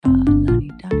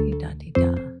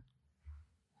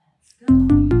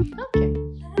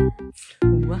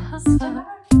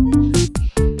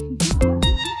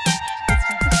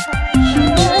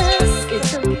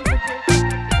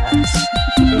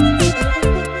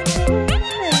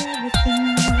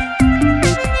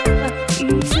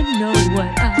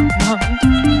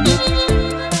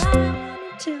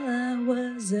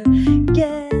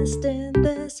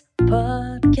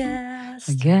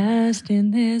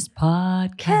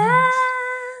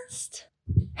Podcast.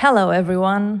 Hello,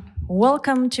 everyone.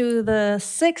 Welcome to the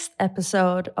 6th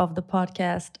episode of the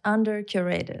podcast Under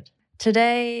Curated.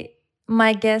 Today,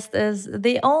 my guest is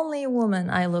the only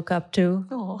woman I look up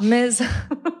to, Ms.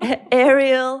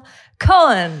 Ariel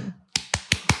Cohen.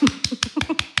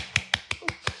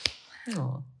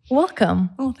 Welcome.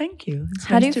 Oh, thank you.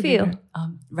 How do you feel?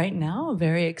 Right now,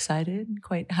 very excited,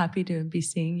 quite happy to be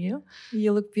seeing you.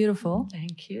 You look beautiful.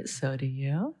 Thank you. So do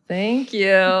you. Thank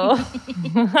you.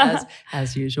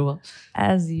 As usual.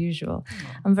 As usual.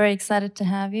 I'm very excited to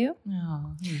have you.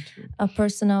 Oh, me too. A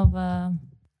person of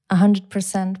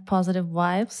 100% positive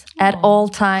vibes at all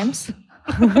times.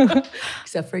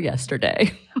 Except for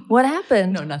yesterday. What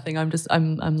happened? No, nothing. I'm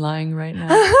lying right now.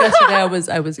 Yesterday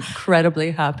I was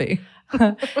incredibly happy.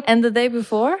 And the day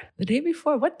before? The day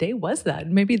before, what day was that?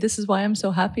 Maybe this is why I'm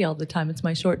so happy all the time. It's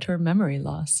my short-term memory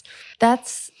loss.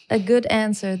 That's a good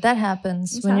answer. That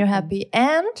happens when you're happy.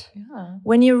 And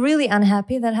when you're really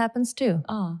unhappy, that happens too.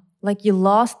 Like you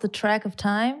lost the track of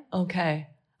time. Okay.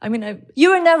 I mean, you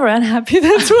were never unhappy.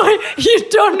 That's why you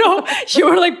don't know. You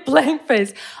were like blank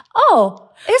face. Oh,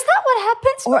 is that what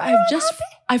happens? Or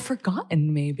I've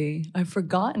forgotten maybe. I've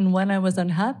forgotten when I was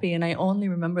unhappy and I only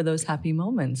remember those happy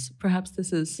moments. Perhaps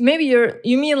this is... Maybe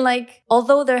you mean like,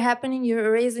 although they're happening, you're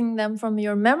erasing them from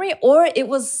your memory? Or it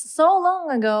was so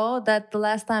long ago that the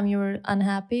last time you were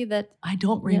unhappy that... I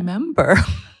don't remember.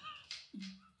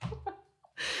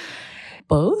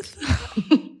 Both?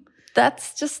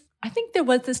 That's just... I think there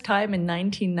was this time in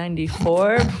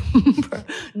 1994.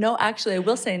 No, actually, I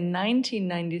will say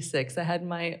 1996. I had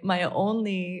my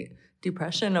only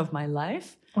depression of my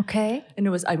life. Okay. And it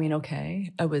was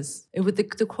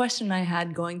the question I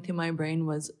had going through my brain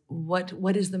was,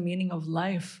 what is the meaning of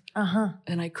life?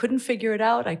 And I couldn't figure it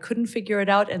out.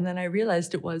 And then I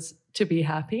realized it was to be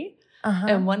happy.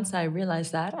 And once I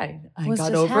realized that, I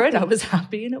got over it. I was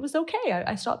happy and it was okay.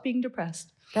 I stopped being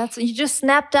depressed. You just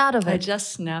snapped out of it. I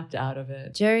just snapped out of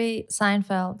it. Jerry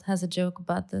Seinfeld has a joke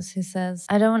about this. He says,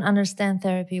 I don't understand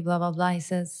therapy, blah, blah, blah. He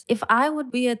says, if I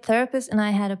would be a therapist and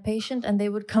I had a patient and they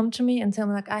would come to me and tell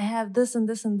me like, I have this and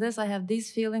this and this, I have these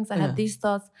feelings, I have these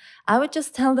thoughts, I would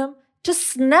just tell them,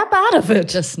 just snap out of it.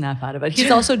 Just snap out of it.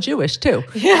 He's also Jewish too.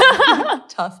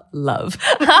 Tough love.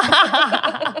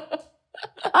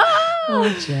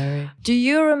 Oh, Jerry. Do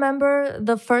you remember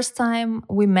the first time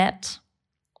we met?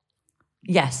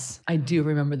 Yes, I do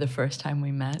remember the first time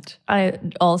we met. I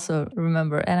also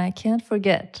remember, and I can't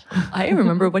forget. I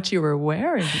remember what you were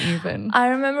wearing even. I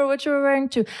remember what you were wearing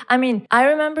too. I mean, I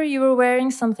remember you were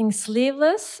wearing something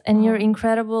sleeveless and your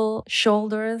incredible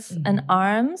shoulders and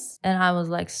arms, and I was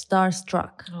like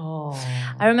starstruck. Oh.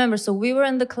 I remember, so we were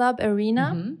in the club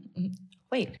arena.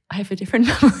 Wait, I have a different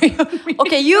memory of me.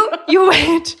 Okay, you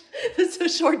wait. This is a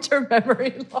short-term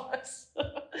memory loss.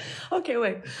 Okay,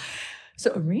 wait.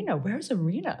 So Arena, where's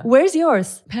Arena? Where's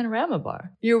yours? Panorama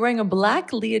Bar. You're wearing a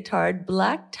black leotard,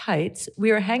 black tights.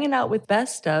 We were hanging out with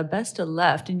Besta. Besta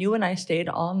left, and you and I stayed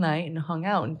all night and hung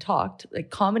out and talked,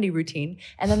 like comedy routine.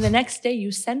 And then the next day,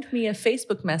 you sent me a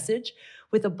Facebook message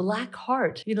with a black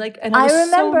heart. And I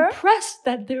was so impressed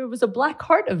that there was a black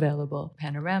heart available.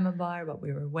 Panorama Bar, what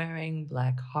we were wearing,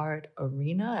 Black Heart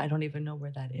Arena. I don't even know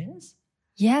where that is.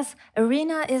 Yes,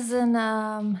 Arena is in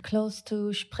close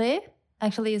to Spree.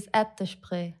 Actually, it's at the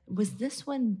Spree. Was this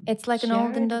one? It's like an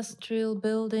old industrial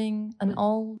building, an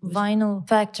old vinyl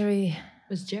factory.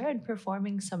 Was Jared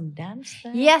performing some dance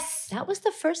there? Yes. That was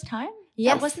the first time?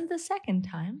 Yes. That wasn't the second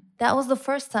time? That was the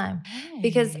first time. Hey.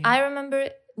 Because I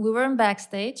remember we were in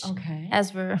backstage. Okay.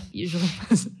 As we're usually.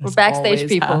 We're backstage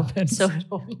people. Happens. So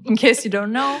in case you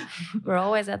don't know, we're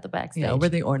always at the backstage. Yeah, we're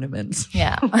the ornaments.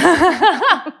 Yeah.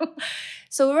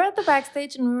 So we were at the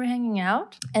backstage and we were hanging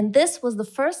out. And this was the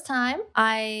first time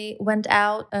I went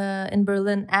out in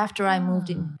Berlin after I moved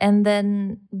in. And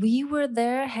then we were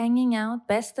there hanging out.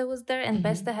 Besta was there and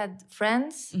Besta had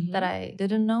friends that I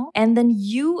didn't know. And then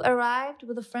you arrived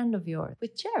with a friend of yours.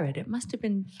 With Jared. It must have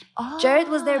been... Jared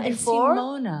was there before.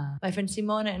 And Simona. My friend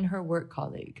Simona and her work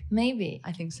colleague. Maybe.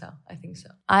 I think so.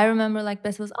 I remember like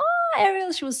Besta was,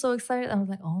 Ariel. She was so excited. I was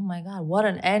like, oh my God, what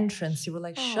an entrance. You were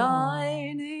like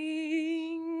shining.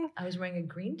 I was wearing a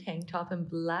green tank top and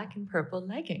black and purple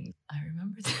leggings. I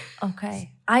remember that.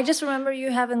 Okay. I just remember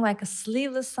you having like a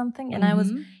sleeveless something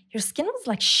and your skin was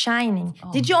like shining.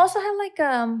 Did you also have like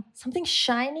something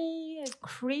shiny,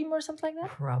 cream or something like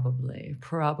that? Probably.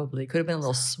 Could have been a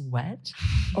little sweat.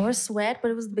 Or sweat,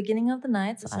 but it was the beginning of the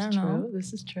night, so I don't know.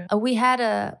 This is true. We had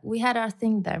our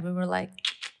thing there. We were like,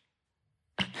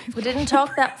 we didn't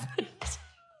talk that...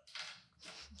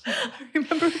 I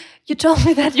remember you told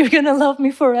me that you're gonna love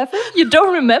me forever. You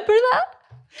don't remember that?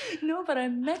 No, but I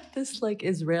met this like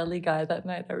Israeli guy that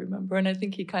night, I remember, and I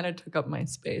think he kind of took up my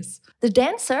space. The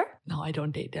dancer? No, I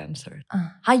don't date dancers.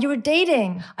 How you were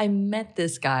dating? I met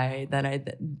this guy that I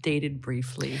dated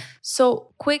briefly.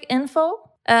 So, quick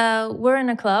info. We're in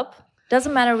a club.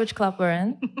 Doesn't matter which club we're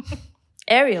in.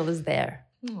 Ariel is there.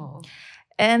 Oh.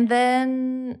 And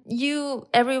then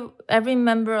every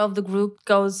member of the group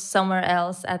goes somewhere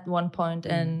else at one point,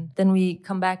 and then we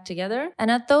come back together.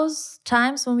 And at those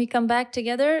times when we come back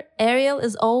together, Ariel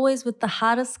is always with the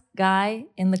hottest guy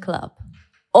in the club.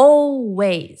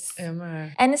 Always.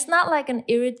 And it's not like an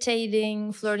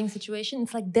irritating flirting situation.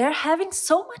 It's like they're having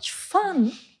so much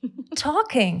fun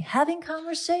talking, having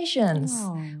conversations,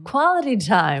 quality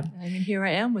time. I mean, here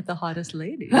I am with the hottest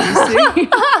lady. You see?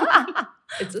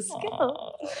 It's a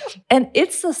skill. And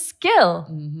it's a skill.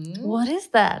 Mm-hmm. What is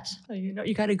that?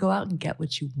 You got to go out and get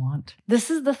what you want. This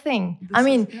is the thing.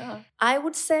 I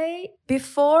would say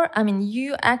before,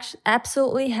 you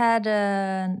absolutely had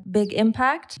a big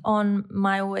impact on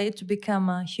my way to become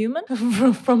a human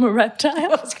from a reptile. I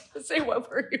was going to say, what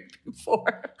were you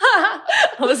before? I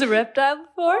was a reptile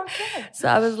before. Okay. So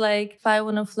I was like, if I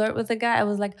want to flirt with a guy, I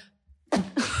was like,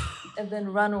 and then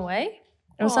run away.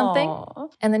 Or something.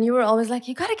 And then you were always like,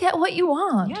 you gotta get what you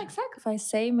want. Yeah, exactly. If I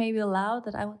say maybe aloud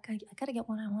that I gotta get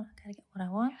what I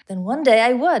want, then one day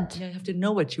I would. Yeah, you have to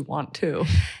know what you want too.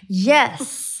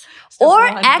 Yes. Or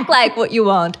act like what you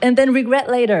want and then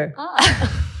regret later.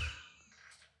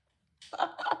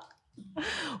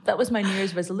 That was my New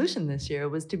Year's resolution this year,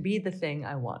 was to be the thing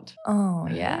I want. Oh,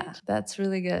 yeah. That's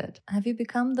really good. Have you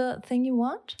become the thing you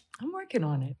want? I'm working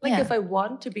on it. If I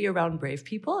want to be around brave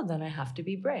people, then I have to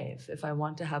be brave. If I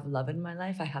want to have love in my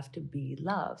life, I have to be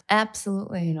love.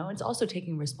 Absolutely. It's also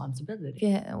taking responsibility.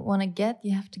 If you want to get,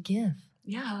 you have to give.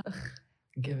 Yeah.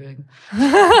 Giving.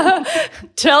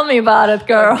 Tell me about it,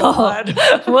 girl. Oh,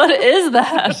 what is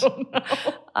that? I don't know.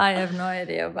 I have no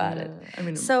idea about it.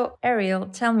 So, Ariel,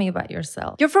 tell me about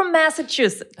yourself. You're from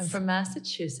Massachusetts. I'm from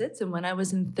Massachusetts. And when I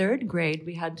was in 3rd grade,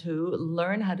 we had to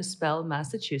learn how to spell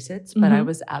Massachusetts, but I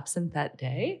was absent that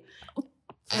day.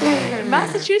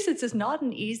 Massachusetts is not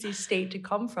an easy state to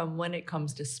come from when it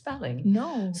comes to spelling.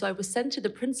 No. So I was sent to the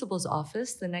principal's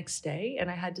office the next day, and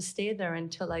I had to stay there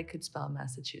until I could spell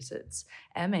Massachusetts.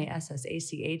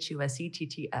 Massachusetts,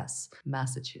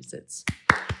 Massachusetts.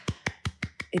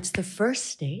 It's the first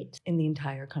state in the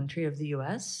entire country of the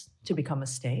US to become a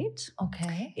state.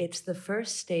 Okay. It's the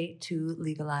first state to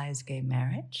legalize gay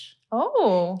marriage.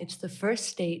 Oh. It's the first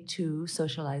state to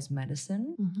socialize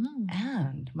medicine. Mm-hmm.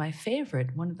 And my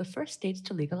favorite, one of the first states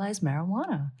to legalize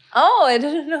marijuana. Oh, I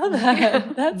didn't know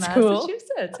that. That's cool.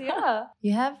 Massachusetts, yeah.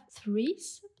 You have 3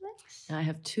 siblings? I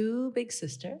have 2 big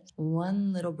sisters,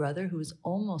 1 little brother who is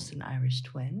almost an Irish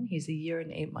twin. He's a year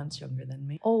and 8 months younger than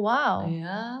me. Oh, wow.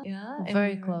 Yeah.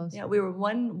 Very close. Yeah, we were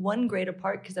one grade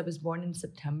apart because I was born in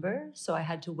September. So I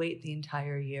had to wait the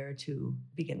entire year to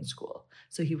begin school.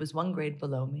 So he was 1 grade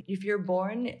below me. If you're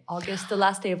born August, the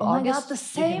last day of August. Oh my God, the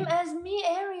same as me,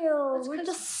 Ariel. We're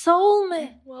the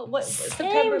soulmate. Well, what?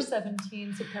 September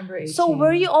 17, September 18. So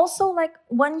were you also like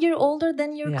 1 year older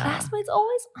than your classmates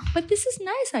always? But this is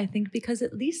nice, I think, because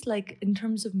at least like in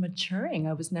terms of maturing,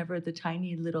 I was never the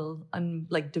tiny little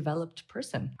developed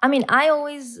person. I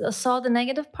always saw the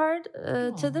negative part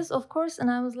to this, of course, and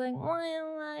I was like,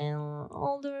 well,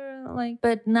 older,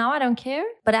 but now I don't care.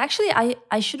 But actually,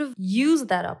 I should have used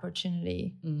that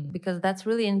opportunity because that's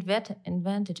really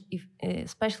advantage,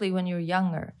 especially when you're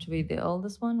younger, to be the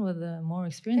oldest one with more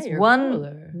experience. Yeah,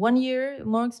 one year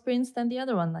more experience than the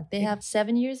other one. Like they have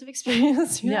 7 years of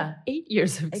experience. You have 8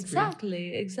 years of experience.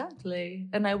 Exactly.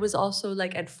 And I was also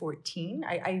at 14,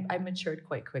 I matured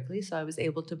quite quickly. So I was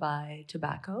able to buy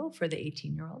tobacco for the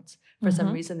 18-year-olds. For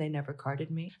some reason, they never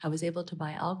carded me. I was able to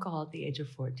buy alcohol at the age of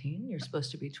 14. You're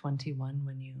supposed to be 21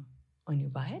 when you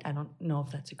buy it. I don't know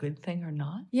if that's a good thing or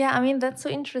not. Yeah, that's so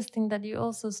interesting that you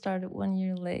also started 1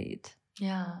 year late.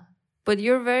 Yeah. But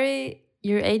your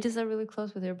ages are really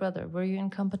close with your brother. Were you in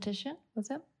competition with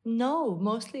him? No,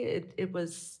 mostly it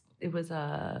was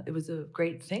a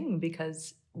great thing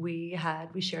because we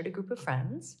shared a group of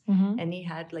friends and he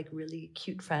had really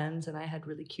cute friends and I had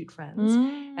really cute friends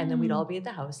and then we'd all be at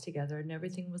the house together and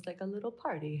everything was like a little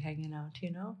party hanging out,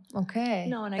 Okay.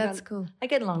 No, and that's cool. I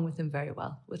get along with him very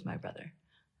well, with my brother.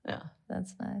 Yeah.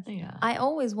 That's nice. Yeah. I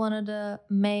always wanted a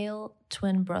male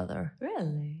twin brother.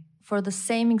 Really? For the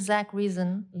same exact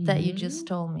reason that you just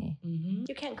told me.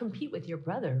 You can't compete with your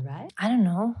brother, right? I don't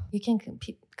know. You can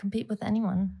compete with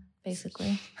anyone.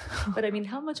 basically. But I mean,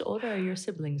 how much older are your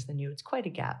siblings than you? It's quite a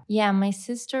gap. Yeah, my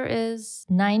sister is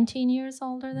 19 years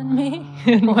older than me. Wow.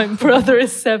 And my brother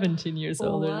is 17 years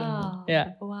older than me. Wow.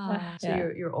 Yeah. Wow. So Yeah.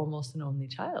 you're almost an only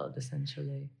child,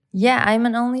 essentially. Yeah, I'm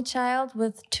an only child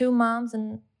with 2 moms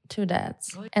and 2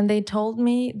 dads. Oh. And they told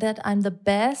me that I'm the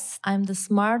best, I'm the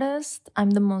smartest,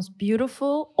 I'm the most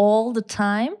beautiful all the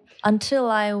time until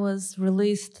I was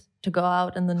released to go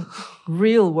out in the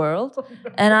real world.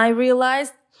 And I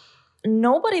realized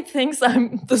nobody thinks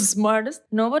I'm the smartest.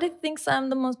 Nobody thinks I'm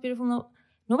the most beautiful.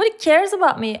 Nobody cares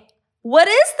about me. What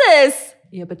is this?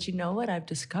 Yeah, but you know what I've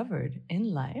discovered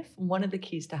in life? One of the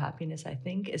keys to happiness, I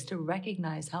think, is to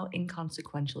recognize how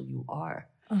inconsequential you are.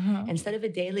 Instead of a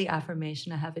daily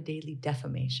affirmation, I have a daily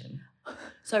defamation.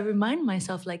 So I remind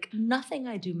myself, like, nothing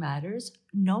I do matters.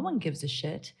 No one gives a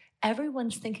shit.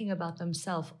 Everyone's thinking about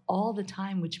themselves all the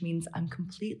time, which means I'm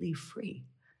completely free.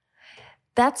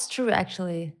 That's true,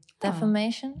 actually.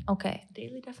 Defamation? Okay.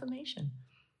 Daily defamation.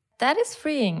 That is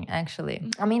freeing,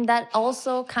 actually. I mean, that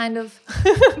also kind of...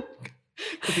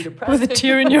 Could be depressing. With a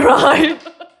tear in your eye.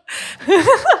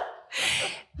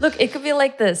 Look, it could be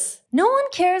like this. No one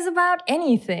cares about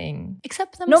anything.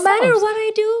 Except themselves. No matter what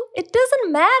I do, it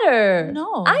doesn't matter.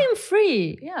 No. I am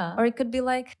free. Yeah. Or it could be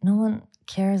like, no one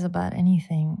cares about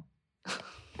anything.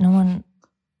 No one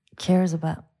cares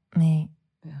about me.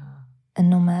 Yeah. And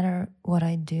no matter what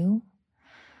I do,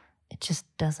 it just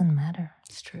doesn't matter.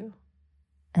 It's true.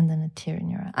 And then a tear in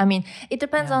your eye. I mean, it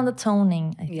depends on the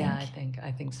toning, I think. Yeah,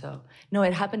 I think so. No,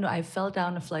 it happened. I fell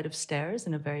down a flight of stairs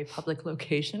in a very public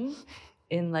location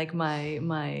in like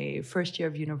my first year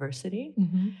of university.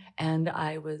 And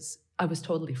I was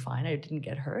totally fine. I didn't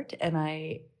get hurt. And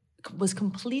I was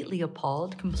completely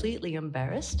appalled, completely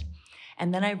embarrassed.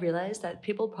 And then I realized that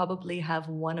people probably have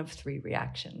one of 3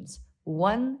 reactions.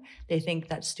 1, they think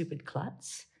that's stupid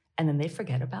klutz, and then they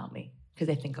forget about me because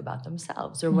they think about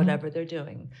themselves or whatever they're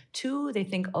doing. 2, they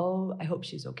think, oh, I hope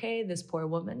she's okay, this poor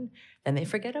woman. Then they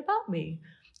forget about me,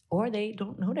 or they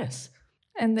don't notice.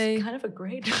 And it's kind of a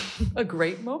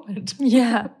great moment.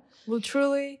 Yeah. Well,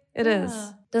 truly, it is.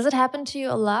 Does it happen to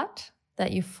you a lot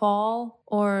that you fall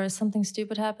or something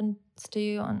stupid happens to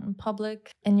you in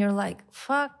public and you're like,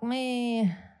 fuck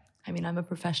me? I mean, I'm a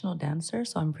professional dancer,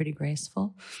 so I'm pretty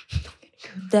graceful.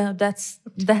 That's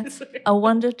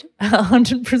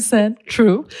 100%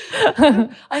 true.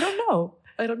 I don't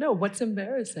know. What's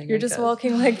embarrassing? You're just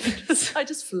walking like this. I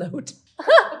just float.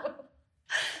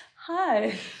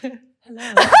 Hi.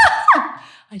 Hello.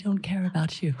 I don't care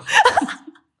about you.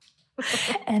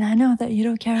 And I know that you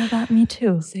don't care about me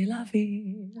too. C'est la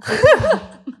vie.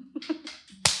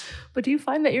 But do you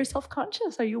find that you're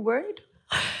self-conscious? Are you worried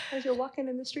as you're walking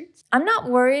in the streets? I'm not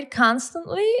worried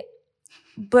constantly,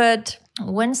 but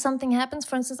when something happens,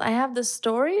 for instance, I have this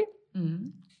story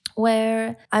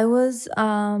where I was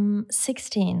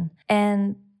 16,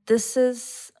 and this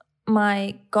is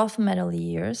my goth metal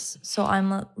years. So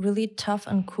I'm a really tough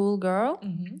and cool girl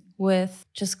with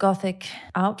just gothic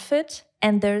outfit.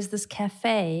 And there's this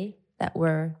cafe that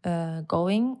we're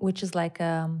going, which is like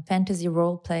a fantasy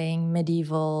role-playing,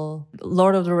 medieval,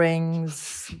 Lord of the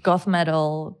Rings, goth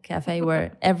metal cafe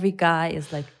where every guy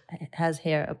is like, has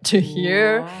hair up to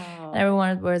here. Wow. And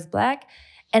everyone wears black.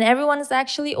 And everyone is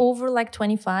actually over like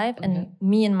 25. And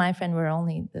me and my friend were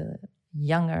only the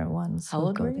younger ones. How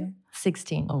old were you?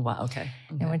 16. Oh, wow. Okay.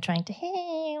 And we're trying to,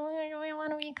 hey, we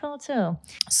want to be cool too.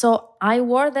 So I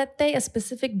wore that day a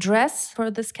specific dress for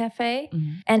this cafe.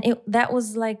 And that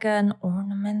was like an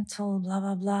ornamental, blah,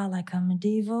 blah, blah, like a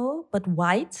medieval, but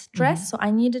white dress. So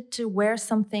I needed to wear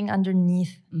something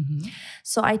underneath.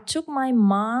 So I took my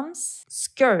mom's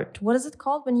skirt. What is it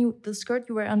called when the skirt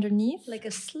you wear underneath? Like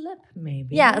a slip,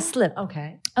 maybe. Yeah, a slip.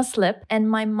 Okay. A slip. And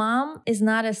my mom is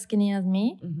not as skinny as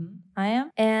me. I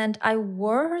am. And I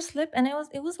wore her slip and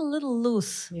it was a little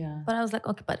loose. Yeah. But I was like,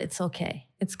 okay, but it's okay.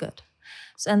 It's good.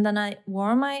 So, and then I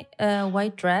wore my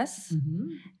white dress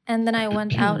and then I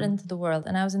went out into the world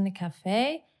and I was in the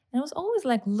cafe and it was always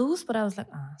like loose, but I was like,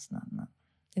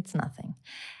 it's nothing.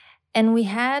 And we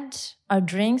had our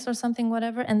drinks or something,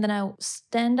 whatever. And then I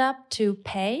stand up to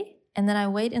pay and then I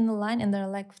wait in the line and there are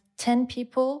like 10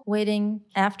 people waiting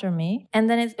after me. And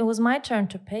then it was my turn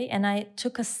to pay. And I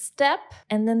took a step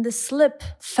and then the slip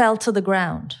fell to the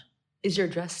ground. Is your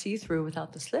dress see-through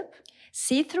without the slip?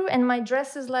 See-through, and my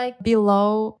dress is like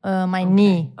below my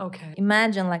knee. Okay.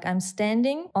 Imagine like I'm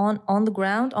standing on the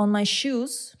ground on my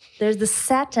shoes. There's the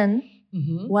satin,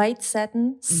 white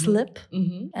satin slip.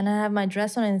 And I have my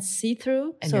dress on and it's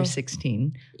see-through. And you're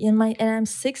 16. And I'm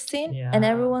 16 and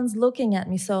everyone's looking at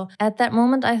me. So at that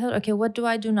moment I thought, okay, what do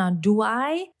I do now? Do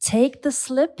I take the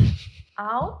slip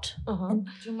out Uh-huh. and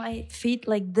do my feet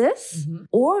like this?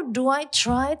 Or do I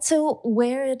try to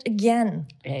wear it again?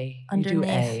 A. Underneath. You do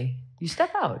A. You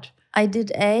step out. I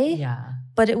did A, Yeah.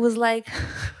 but it was like...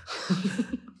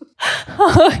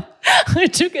 I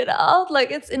took it out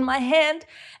like it's in my hand,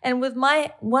 and with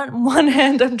my one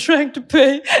hand I'm trying to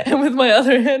pay, and with my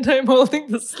other hand I'm holding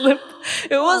the slip.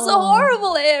 It was a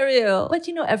horrible, Ariel. But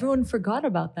everyone forgot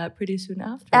about that pretty soon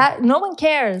after. No one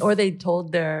cares. Or they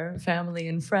told their family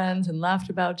and friends and laughed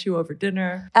about you over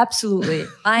dinner. Absolutely.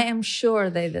 I am sure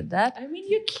they did that. I mean,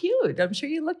 you're cute. I'm sure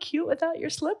you look cute without your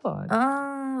slip on.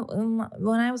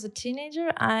 When I was a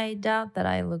teenager, I doubt that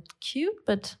I looked cute,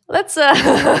 but let's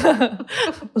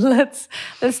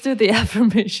let's do the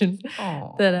affirmation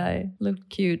that I looked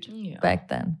cute back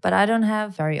then. But I don't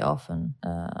have very often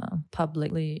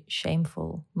publicly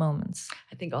shameful moments.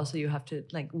 I think also you have to,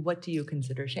 what do you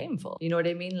consider shameful? You know what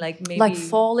I mean? Like maybe... Like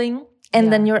falling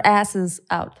and then your ass is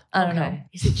out. I don't know.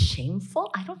 Is it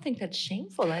shameful? I don't think that's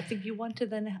shameful. I think you want to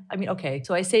then... I mean, okay,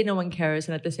 so I say no one cares,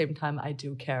 and at the same time, I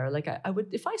do care. Like I would,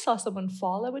 if I saw someone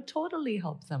fall, I would totally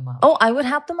help them up. Oh, I would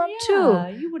help them up too.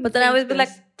 You wouldn't. But then I would be like...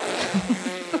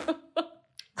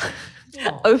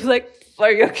 I was like,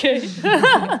 are you okay?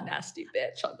 Nasty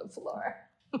bitch on the floor.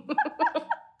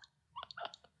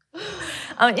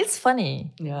 I mean, it's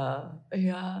funny. Yeah.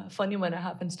 Funny when it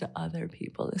happens to other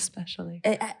people, especially.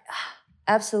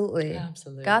 Absolutely.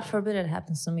 Absolutely. God forbid it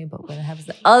happens to me, but when it happens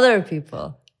to other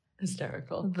people,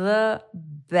 hysterical. The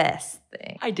best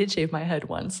thing. I did shave my head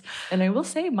once, and I will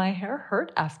say my hair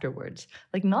hurt afterwards.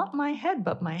 Like not my head,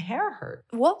 but my hair hurt.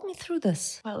 Walk me through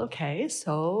this. Well, okay,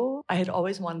 so I had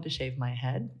always wanted to shave my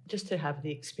head just to have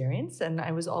the experience, and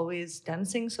I was always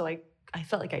dancing, so I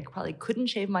felt like I probably couldn't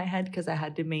shave my head because I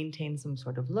had to maintain some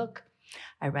sort of look.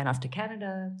 I ran off to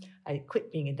Canada. I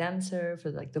quit being a dancer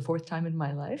for like the 4th time in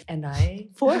my life. And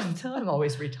I'm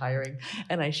always retiring.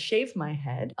 And I shaved my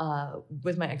head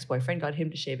with my ex-boyfriend, got him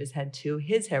to shave his head too.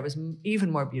 His hair was even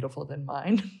more beautiful than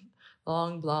mine.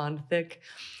 Long, blonde, thick.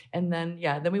 And then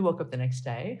we woke up the next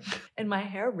day and my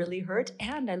hair really hurt.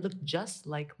 And I looked just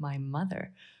like my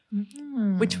mother,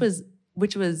 which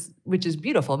is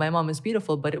beautiful. My mom is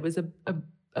beautiful, but it was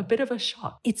a bit of a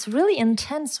shock. It's really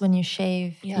intense when you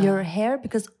shave your hair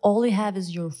because all you have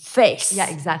is your face. Yeah,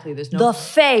 exactly. The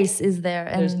face is there.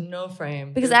 And there's no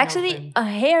frame. Because actually a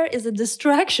hair is a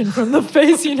distraction from the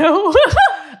face, you know?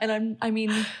 And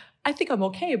I think I'm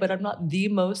okay, but I'm not the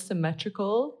most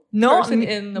symmetrical person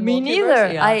in the me multiverse.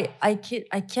 Neither. Yeah.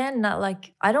 I cannot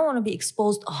I don't want to be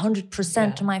exposed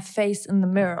 100% to my face in the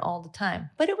mirror all the time.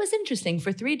 But it was interesting.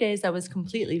 For 3 days, I was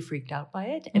completely freaked out by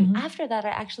it. And after that, I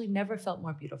actually never felt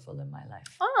more beautiful in my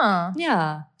life.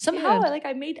 Yeah. Somehow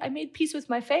I made peace with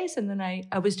my face. And then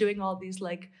I was doing all these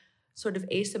sort of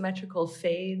asymmetrical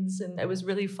fades, and it was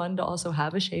really fun to also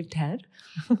have a shaved head.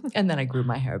 And then I grew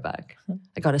my hair back.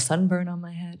 I got a sunburn on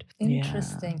my head.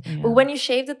 Interesting. Yeah. But when you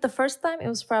shaved it the first time, it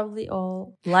was probably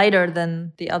all lighter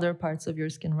than the other parts of your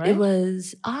skin, right? It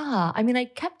was, I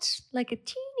kept a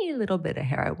teeny little bit of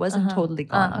hair. I wasn't totally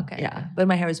gone. Okay. Yeah. But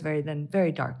my hair was very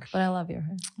dark. But I love your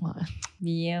hair. Well,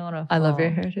 beautiful. I love your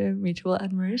hair too. Mutual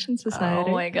Admiration Society.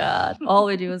 Oh my God. All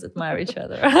we do is admire each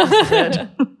other.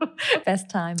 Best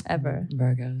time ever.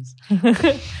 Virgos.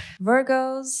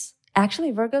 Virgos.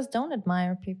 Actually, Virgos don't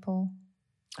admire people.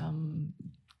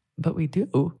 But we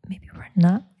do. Maybe we're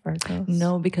not Virgos.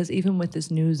 No, because even with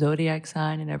this new zodiac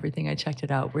sign and everything, I checked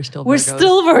it out. We're still Virgos. We're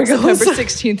still Virgos. September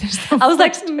 16th is the I was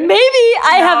like, maybe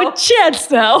I have a chance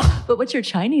now. But what's your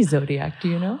Chinese zodiac? Do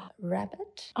you know?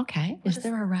 Rabbit. Okay. Is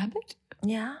there a rabbit?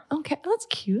 Yeah. Okay. That's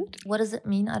cute. What does it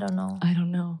mean? I don't know. I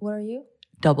don't know. What are you?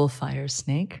 Double fire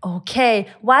snake. Okay.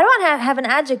 Why do I have an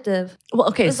adjective? Well,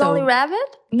 okay. It's only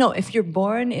rabbit? No, if you're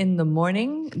born in the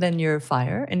morning, then you're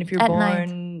fire. And if you're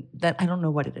born, then I don't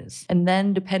know what it is. And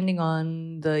then depending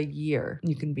on the year,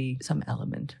 you can be some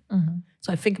element.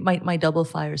 So I think my double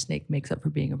fire snake makes up for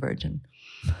being a virgin.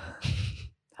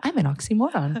 I'm an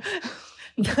oxymoron.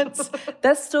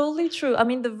 That's totally true. I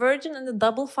mean, the virgin and the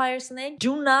double fire snake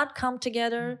do not come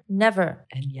together. Never.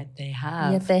 And yet they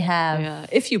have. Yeah.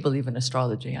 If you believe in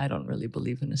astrology. I don't really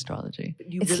believe in astrology.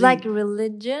 It's like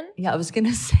religion. Yeah, I was going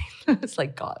to say it's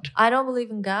like God. I don't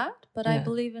believe in God, but I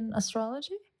believe in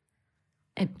astrology.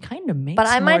 It kind of makes But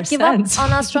I might give sense.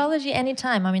 up on astrology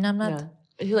anytime. I mean, I'm not...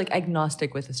 Yeah. You're like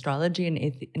agnostic with astrology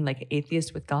and like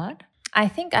atheist with God? I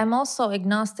think I'm also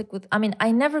agnostic with, I mean,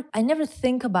 I never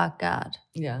think about God.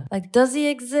 Yeah. Like, does he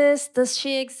exist? Does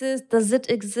she exist? Does it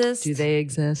exist? Do they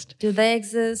exist?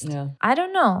 Yeah. I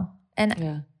don't know.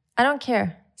 And I don't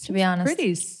care, to be honest.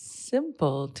 Pretty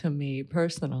simple to me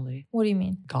personally. What do you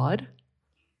mean? God?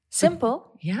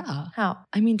 Simple? Yeah. How?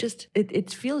 I mean, just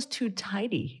it feels too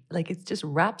tidy. Like it just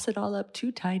wraps it all up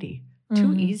too tidy.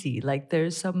 Too easy. Like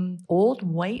there's some old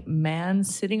white man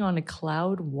sitting on a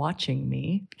cloud watching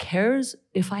me, cares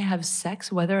if I have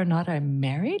sex, whether or not I'm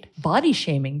married. Body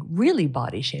shaming, really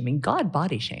body shaming. God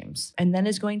body shames. And then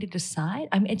is going to decide.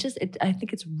 I mean, I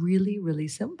think it's really, really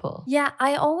simple. Yeah,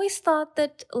 I always thought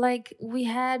that like we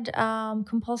had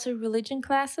compulsory religion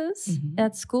classes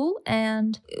at school,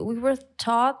 and we were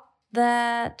taught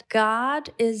that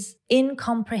God is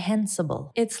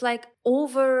incomprehensible. It's like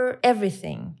over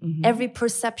everything, every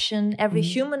perception, every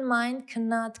human mind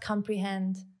cannot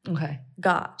comprehend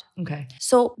God. Okay.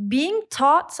 So being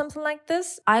taught something like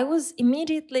this, I was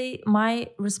immediately, my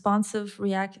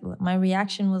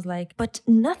reaction was like, but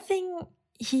nothing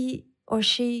he or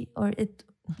she or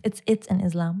it's in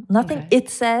Islam, nothing it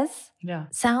says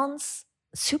sounds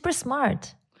super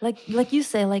smart. Like you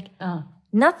say, like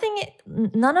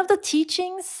none of the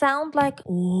teachings sound like,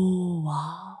 oh,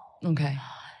 wow. Okay.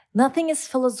 Nothing is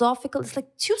philosophical. It's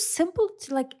like too simple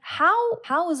to like,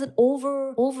 how is it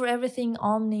over everything,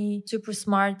 omni, super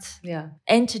smart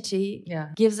entity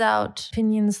gives out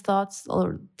opinions, thoughts,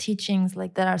 or teachings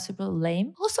like that are super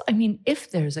lame. Also, I mean,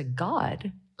 if there's a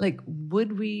God, like,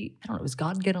 would we, I don't know, is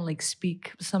God gonna like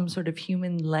speak some sort of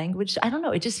human language? I don't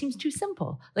know. It just seems too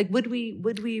simple. Like, would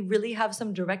we really have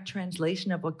some direct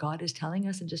translation of what God is telling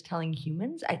us and just telling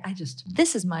humans?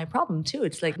 This is my problem too.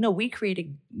 It's like, no, we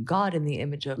created God in the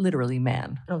image of literally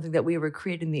man. I don't think that we were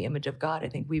created in the image of God. I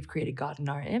think we've created God in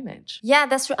our image. Yeah,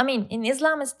 that's true. I mean, in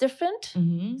Islam, it's different.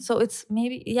 So it's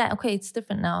maybe, it's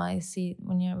different now. I see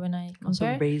when I compare.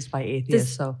 Also raised by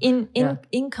atheists, so.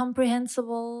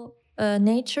 Incomprehensible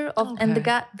nature of, and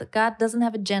the God doesn't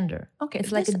have a gender. Okay,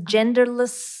 it's like a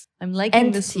genderless. I'm liking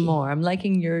entity. This more. I'm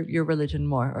liking your religion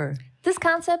more. Or this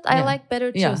concept I like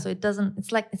better too. So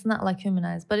it's not like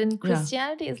humanized, but in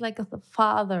Christianity, it's like the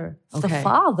Father. It's the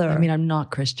Father. I mean, I'm not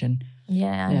Christian.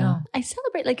 Yeah, I know. I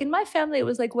celebrate, like in my family, it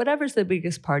was like whatever's the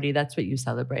biggest party, that's what you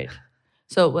celebrate.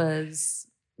 So it was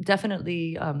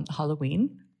definitely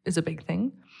Halloween is a big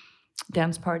thing.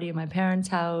 Dance party at my parents'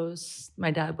 house.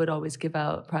 My dad would always give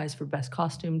out prize for best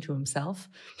costume to himself.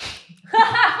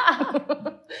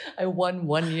 I won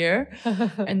 1 year.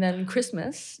 And then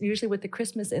Christmas, usually with the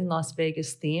Christmas in Las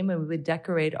Vegas theme, and we would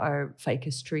decorate our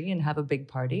ficus tree and have a big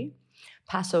party.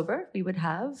 Passover, we would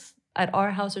have at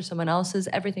our house or someone else's,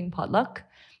 everything potluck.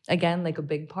 Again, like a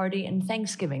big party. And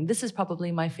Thanksgiving, this is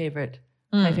probably my favorite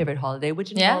holiday,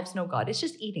 which involves no God. It's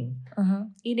just eating.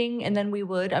 Eating, and then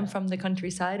I'm from the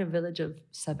countryside, a village of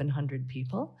 700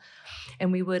 people.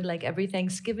 And we would, like every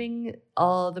Thanksgiving,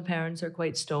 all the parents are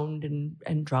quite stoned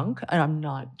and drunk. And I'm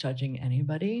not judging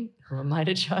anybody. Who am I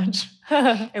to judge?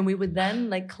 And we would then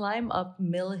like climb up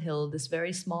Mill Hill, this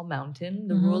very small mountain.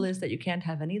 The rule is that you can't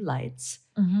have any lights.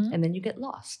 And then you get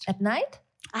lost. At night?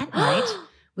 At night.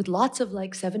 With lots of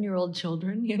like 7-year-old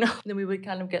children, you know. Then we would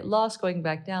kind of get lost going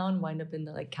back down, wind up in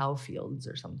the like cow fields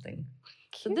or something.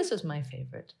 Cute. So this was my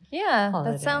favorite. Yeah,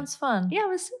 holiday. That sounds fun. Yeah, it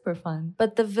was super fun.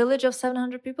 But the village of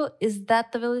 700 people, is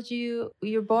that the village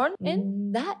you're born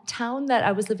in? That town that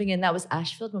I was living in, that was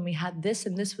Ashfield when we had this.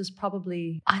 And this was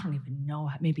probably, I don't even know,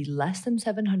 maybe less than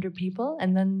 700 people.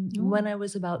 And then when I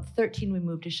was about 13, we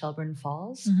moved to Shelburne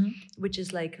Falls, which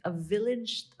is like a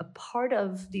village, a part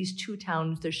of these two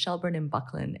towns. There's Shelburne and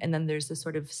Buckland. And then there's this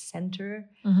sort of center,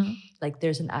 like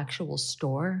there's an actual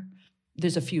store.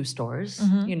 There's a few stores,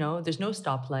 you know, there's no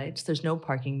stoplights, there's no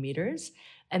parking meters.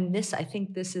 And I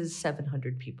think this is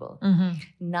 700 people.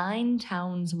 9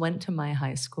 towns went to my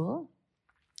high school,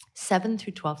 7th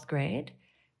through 12th grade,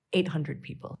 800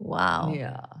 people. Wow.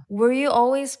 Yeah. Were you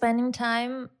always spending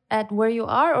time at where you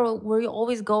are, or were you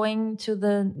always going to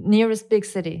the nearest big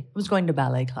city? I was going to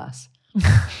ballet class.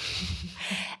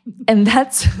 And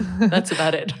that's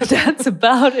about it. That's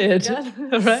about it. Yeah.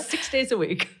 Right? 6 days a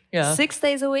week. Yeah. 6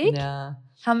 days a week? Yeah.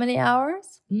 How many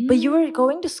hours? But you were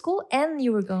going to school and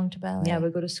you were going to ballet. Yeah, I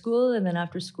would go to school, and then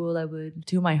after school I would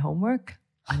do my homework.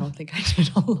 I don't think I did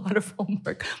a lot of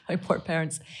homework, my poor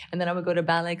parents. And then I would go to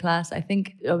ballet class. I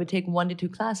think I would take 1 to 2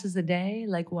 classes a day,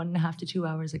 like 1.5 to 2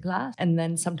 hours a class. And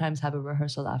then sometimes have a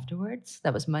rehearsal afterwards.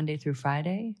 That was Monday through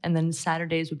Friday. And then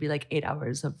Saturdays would be like 8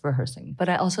 hours of rehearsing. But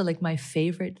I also like, my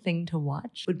favorite thing to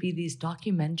watch would be these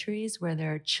documentaries where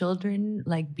there are children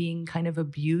like being kind of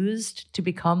abused to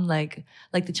become like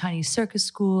the Chinese circus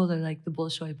school, or like the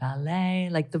Bolshoi ballet,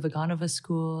 like the Vaganova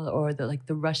school, or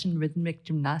the Russian rhythmic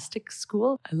gymnastics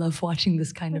school. I love watching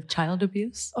this kind of child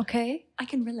abuse. Okay. I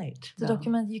can relate. The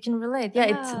document, you can relate.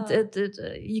 Yeah,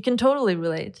 you can totally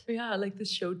relate. Yeah, like the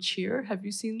show Cheer. Have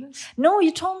you seen this? No,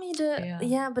 you told me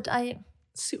but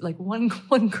like one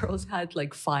girl's had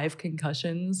like 5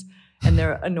 concussions, and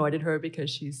they're annoyed at her because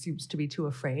she seems to be too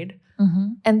afraid.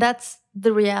 And that's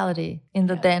the reality in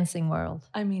the dancing world.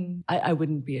 I mean, I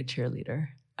wouldn't be a cheerleader.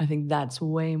 I think that's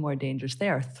way more dangerous. They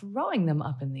are throwing them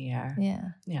up in the air.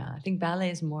 Yeah. I think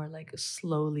ballet is more like a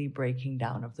slowly breaking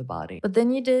down of the body. But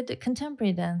then you did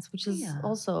contemporary dance, which is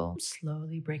also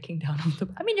slowly breaking down of the.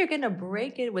 I mean, you're gonna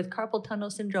break it with carpal tunnel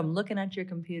syndrome, looking at your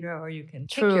computer, or you can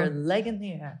kick your leg in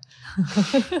the air.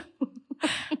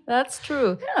 That's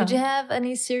true. Yeah. Did you have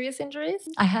any serious injuries?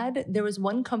 There was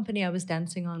one company I was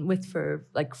dancing with for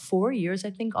like 4 years,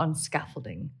 I think, on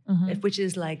scaffolding, which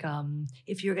is like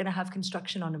if you're going to have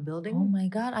construction on a building. Oh my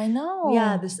God, I know.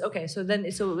 Yeah. So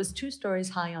it was 2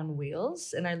 stories high on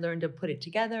wheels, and I learned to put it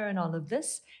together and all of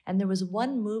this. And there was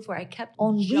one move where I kept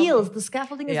on wheels. The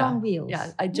scaffolding is on wheels.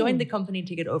 Yeah. I joined the company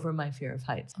to get over my fear of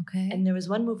heights. Okay. And there was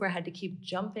one move where I had to keep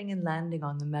jumping and landing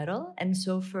on the metal. And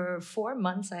so for 4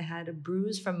 months, I had a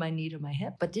bruise from my knee to my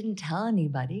hip, but didn't tell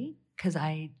anybody because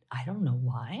I don't know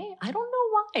why. I don't know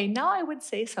why. Now I would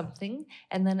say something.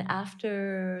 And then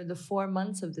after the 4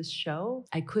 months of this show,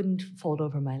 I couldn't fold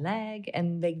over my leg.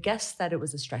 And they guessed that it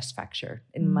was a stress fracture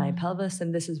in my pelvis.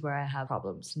 And this is where I have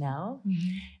problems now.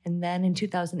 And then in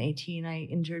 2018, I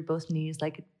injured both knees,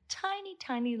 like a tiny,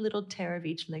 tiny little tear of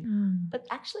each leg. But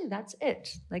actually, that's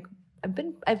it. Like I've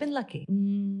been lucky.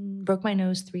 Broke my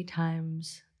nose 3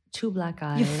 times. 2 black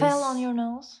eyes. You fell on your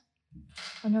nose?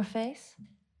 On your face?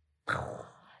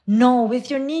 No,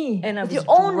 with your knee. And I was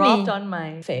dropped on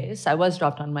my face. I was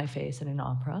dropped on my face in an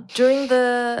opera. During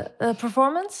the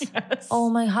performance? Yes. Oh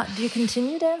my God. Do you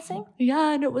continue dancing?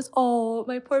 Yeah, and it was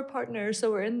my poor partner.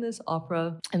 So we're in this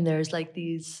opera, and there's like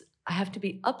these, I have to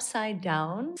be upside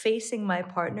down, facing my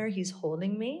partner. He's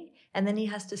holding me, and then he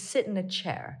has to sit in a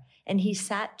chair. And he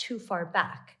sat too far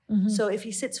back. So if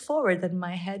he sits forward, then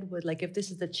my head would, like if this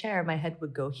is the chair, my head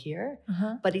would go here.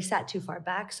 But he sat too far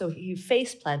back, so he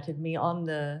face planted me on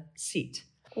the seat.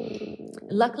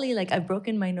 Luckily, like I've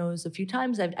broken my nose a few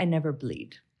times. I never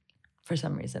bleed for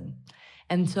some reason.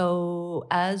 And so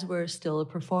as we're still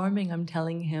performing, I'm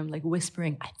telling him, like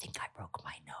whispering, I think I broke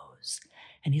my nose.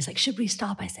 And he's like, should we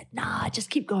stop? I said, nah, just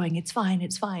keep going. It's fine.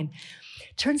 It's fine.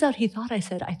 Turns out he thought I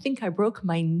said, I think I broke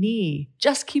my knee.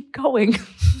 Just keep going.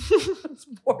 This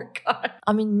poor guy.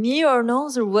 I mean, knee or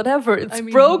nose or whatever. It's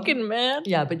broken, man.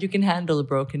 Yeah, but you can handle a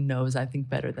broken nose, I think,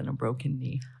 better than a broken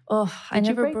knee. Oh, I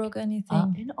never broke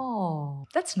anything.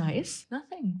 That's nice.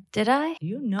 Nothing. Did I?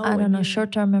 You know. I don't know.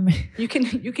 Short-term memory. You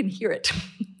can hear it.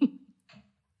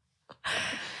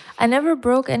 I never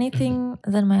broke anything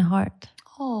than my heart.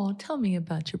 Oh, tell me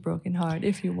about your broken heart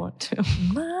if you want to.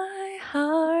 My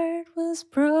heart was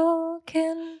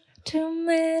broken too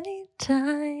many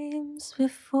times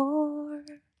before.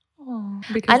 Oh,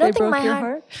 because I don't they think broke your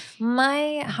heart?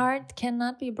 My heart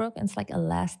cannot be broken. It's like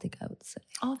elastic, I would say.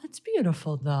 Oh, that's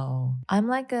beautiful, though. I'm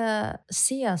like a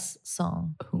Sia's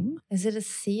song. Whom? Is it a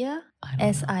Sia? I don't know.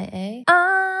 S-I-A.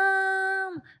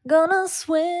 I'm gonna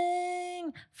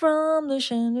swing from the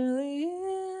chandelier.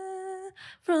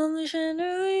 From the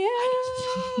chandelier.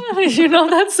 You know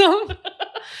that song?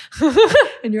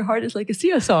 And your heart is like a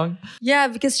Sia song. Yeah,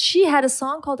 because she had a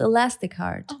song called Elastic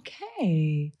Heart.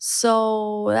 Okay.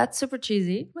 So that's super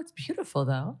cheesy. That's beautiful,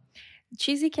 though.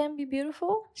 Cheesy can be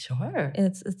beautiful. Sure.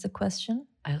 It's a question.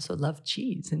 I also love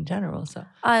cheese in general, so.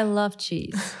 I love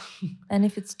cheese. And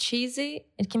if it's cheesy,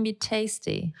 it can be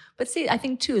tasty. But see, I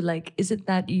think too, like, is it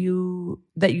that you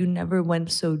never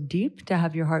went so deep to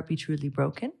have your heart be truly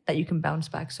broken, that you can bounce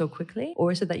back so quickly?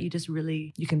 Or is it that you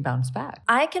can bounce back?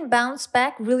 I can bounce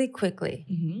back really quickly.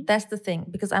 That's the thing,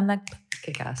 because I'm like...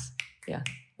 Kick ass. Yeah.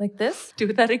 Like this?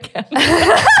 Do that again.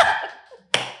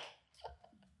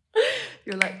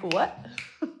 You're like, what?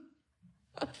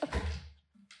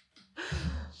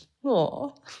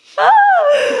 Oh.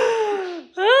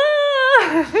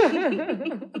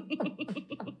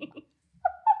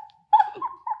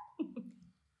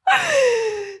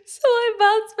 So I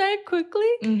bounce back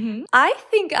quickly. I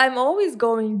think I'm always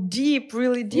going deep,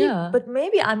 really deep, but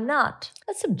maybe I'm not.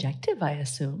 That's subjective, I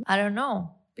assume. I don't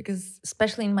know. Because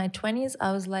especially in my 20s,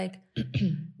 I was like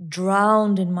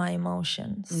drowned in my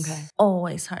emotions. Okay.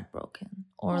 Always heartbroken.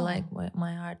 Or like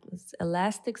my heart was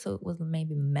elastic, so it was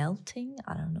maybe melting.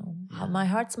 I don't know. How my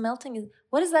heart's melting.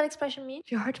 What does that expression mean?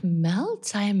 If your heart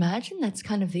melts, I imagine that's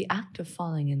kind of the act of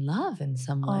falling in love in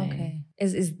some way. Okay.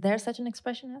 Is there such an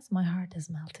expression as my heart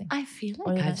is melting? I feel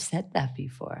like I've said that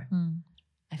before.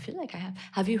 I feel like I have.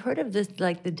 Have you heard of this,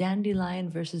 like the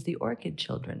dandelion versus the orchid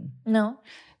children? No.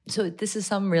 So this is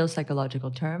some real psychological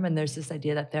term, and there's this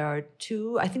idea that there are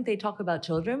two. I think they talk about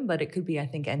children, but it could be, I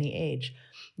think, any age.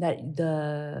 That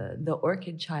the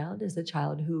orchid child is the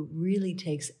child who really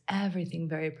takes everything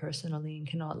very personally and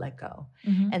cannot let go.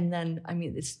 And then, I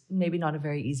mean, it's maybe not a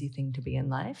very easy thing to be in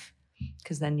life,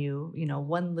 because then you know,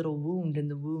 one little wound and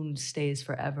the wound stays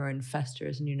forever and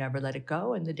festers and you never let it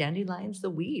go. And the dandelion's the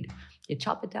weed. You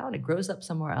chop it down, it grows up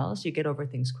somewhere else. You get over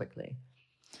things quickly.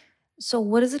 So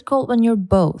what is it called when you're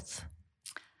both?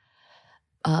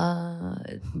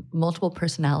 Multiple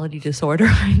personality disorder,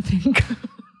 I think.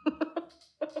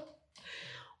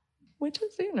 Which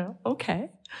is, you know, okay.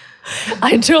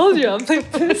 I told you, I'm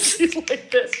like this. She's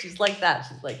like this. She's like that.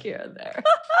 She's like here and there.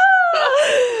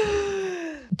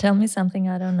 Tell me something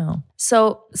I don't know.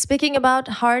 So speaking about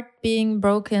heart being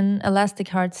broken, elastic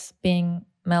hearts being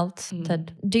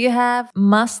melted, do you have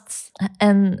musts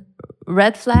and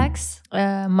red flags?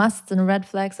 Musts and red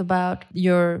flags about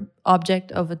your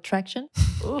object of attraction?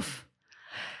 Oof.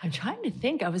 I'm trying to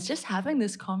think. I was just having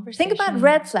this conversation. Think about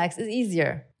red flags. It's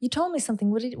easier. You told me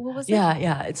something. What was it?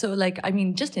 Yeah. So like, I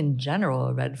mean, just in general,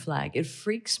 a red flag, it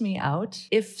freaks me out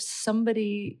if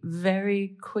somebody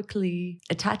very quickly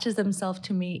attaches themselves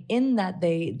to me in that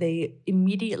they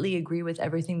immediately agree with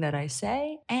everything that I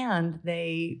say, and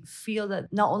they feel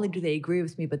that not only do they agree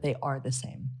with me, but they are the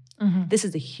same. This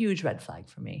is a huge red flag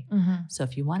for me. So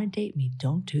if you want to date me,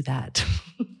 don't do that.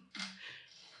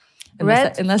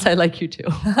 Unless I like you too.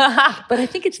 But I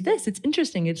think it's this. It's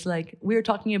interesting. It's like we were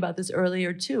talking about this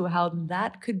earlier too, how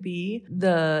that could be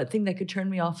the thing that could turn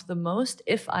me off the most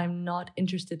if I'm not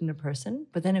interested in a person.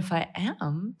 But then if I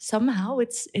am, somehow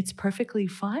it's perfectly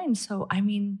fine. So, I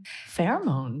mean,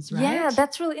 pheromones, right? Yeah,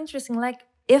 that's really interesting. Like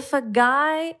if a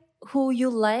guy who you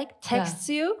like texts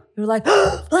you, you're like,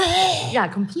 yeah,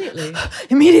 completely.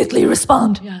 Immediately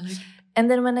respond. Yeah, like, and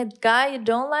then when a guy you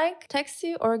don't like texts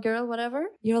you, or a girl, whatever,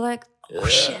 you're like, oh,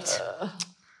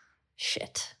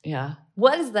 shit. Yeah.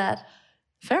 What is that?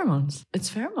 Pheromones.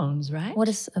 It's pheromones, right? What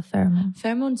is a pheromone?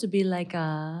 Pheromones would be like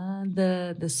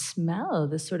the smell,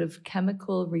 the sort of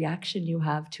chemical reaction you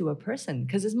have to a person.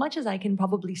 Because as much as I can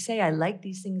probably say I like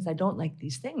these things, I don't like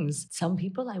these things. Some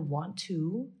people I want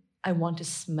to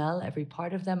smell every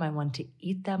part of them. I want to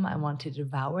eat them. I want to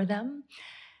devour them.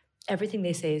 Everything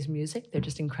they say is music. They're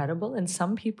just incredible. And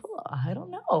some people, I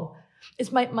don't know.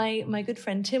 It's my good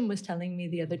friend Tim was telling me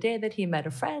the other day that he met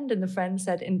a friend, and the friend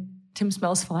said, and Tim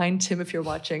smells fine, Tim, if you're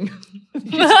watching.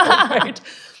 Right?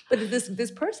 But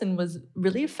this person was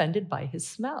really offended by his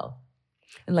smell,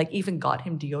 and like even got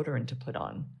him deodorant to put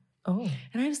on. Oh.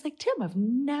 And I was like, Tim, I've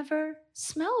never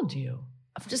smelled you.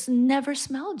 I've just never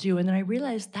smelled you. And then I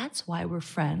realized that's why we're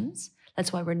friends.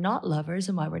 That's why we're not lovers,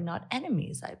 and why we're not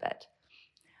enemies, I bet.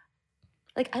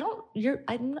 Like, I don't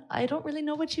really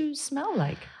know what you smell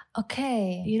like.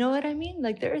 Okay. You know what I mean?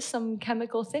 Like, there is some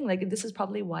chemical thing. Like, this is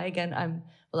probably why, again, I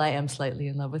am slightly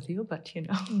in love with you, but, you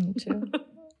know. Me too.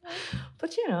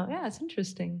 But, you know, yeah, it's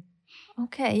interesting.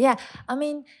 Okay, yeah. I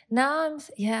mean, now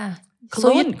yeah.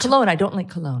 Cologne, I don't like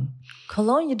cologne.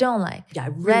 Cologne you don't like? Yeah, I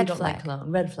really don't like cologne.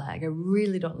 Red flag. I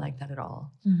really don't like that at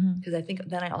all. Because I think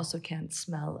then I also can't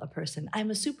smell a person.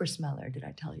 I'm a super smeller, did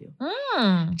I tell you?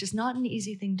 Which is not an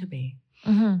easy thing to be.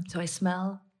 So I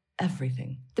smell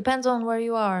everything. Depends on where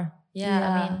you are. Yeah.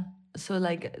 I mean, so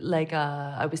like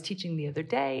I was teaching the other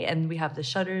day, and we have the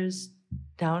shutters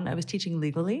down. I was teaching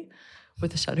legally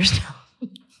with the shutters down.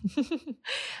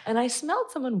 And I smelled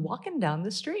someone walking down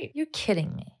the street. You're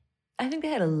kidding me. I think they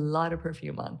had a lot of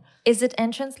perfume on. Is it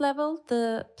entrance level,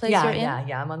 the place you're in?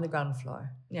 Yeah. I'm on the ground floor.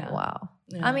 Yeah. Wow.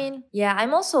 Yeah. I mean, yeah,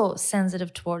 I'm also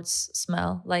sensitive towards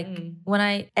smell. Like when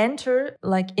I enter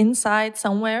like inside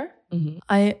somewhere,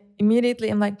 I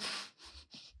immediately am like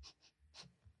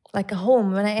a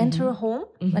home. When I enter a home,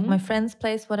 like my friend's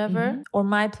place, whatever, or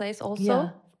my place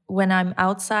also, when I'm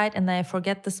outside and I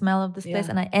forget the smell of this place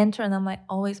and I enter and I'm like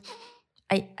always,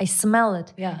 I smell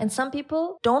it. Yeah. And some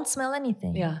people don't smell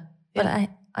anything. Yeah. But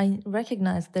I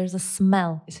recognize there's a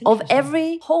smell of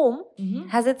every home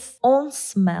has its own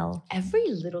smell. Every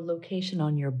little location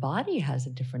on your body has a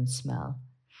different smell.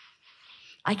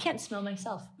 I can't smell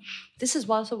myself. This is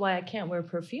also why I can't wear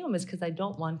perfume, is because I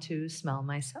don't want to smell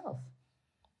myself.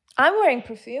 I'm wearing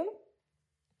perfume.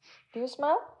 Do you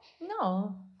smell?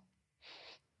 No.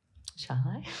 Shall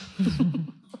I?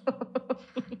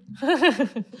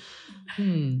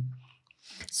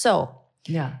 So,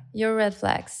 yeah. Your red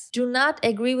flags. Do not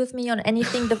agree with me on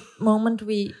anything the moment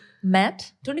we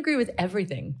met. Don't agree with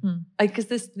everything. Because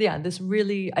this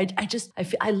really,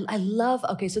 I love,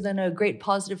 okay, so then a great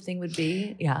positive thing would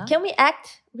be, Can we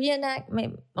reenact,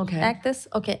 maybe act this?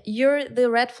 Okay, you're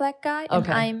the red flag guy and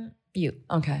I'm you.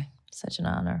 Okay. such an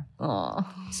honor. Oh.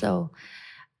 So,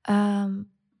 I'm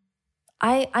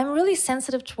really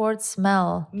sensitive towards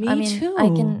smell. Me too. I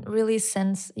can really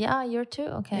sense. Yeah, you're too.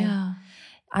 Okay. Yeah.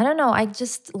 I don't know. I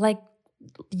just like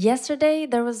yesterday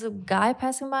there was a guy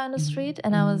passing by on the street,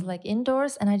 and I was like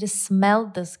indoors, and I just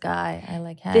smelled this guy. I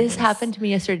like had This happened to me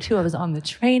yesterday too. I was on the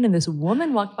train, and this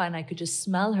woman walked by, and I could just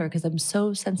smell her because I'm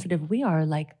so sensitive. We are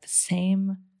like the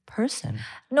same person.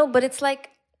 No, but it's like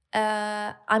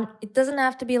it doesn't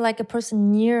have to be like a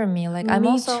person near me. Like I'm me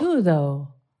also too, though.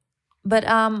 But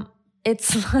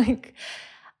it's like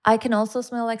I can also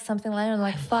smell like something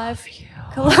like 5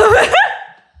 kilometers.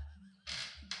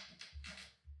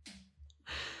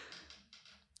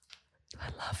 I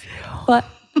love you. But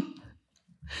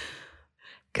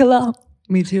kalam.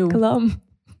 Me too. Kalam.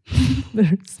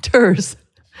 Stirs.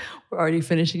 We're already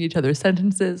finishing each other's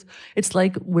sentences. It's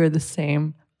like we're the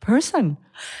same person.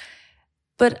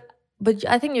 But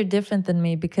I think you're different than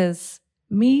me because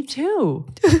me too.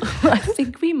 I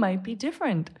think we might be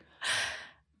different.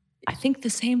 I think the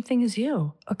same thing as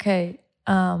you. Okay.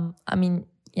 I mean,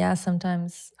 yeah,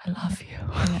 sometimes I love you.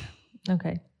 Yeah.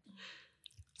 Okay.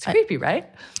 It's creepy, right?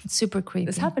 It's super creepy.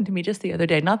 This happened to me just the other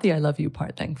day. Not the I love you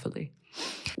part, thankfully.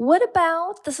 What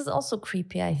about, this is also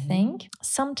creepy, I think.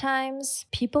 Sometimes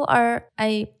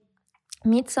I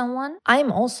meet someone.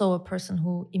 I'm also a person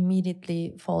who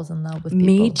immediately falls in love with people.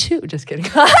 Me too. Just kidding.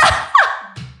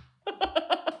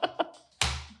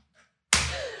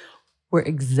 We're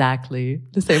exactly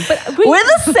the same. But we're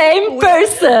the same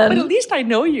person. But at least I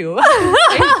know you.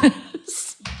 I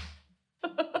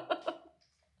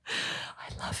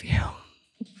love you.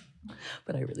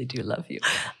 But I really do love you.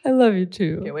 I love you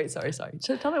too. Okay, wait, sorry.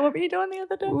 So tell me, what were you doing the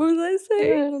other day? What was I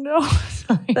saying? I don't know.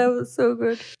 Sorry. That was so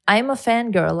good. I'm a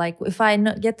fangirl. Like if I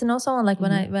get to know someone, like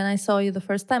when I saw you the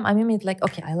first time, I'm immediately like,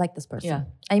 okay, I like this person. Yeah.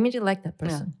 I immediately like that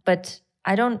person. Yeah. But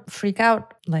I don't freak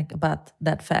out like about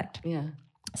that fact. Yeah.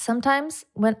 Sometimes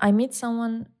when I meet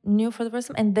someone new for the first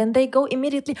time and then they go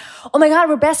immediately, oh my God,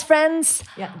 we're best friends.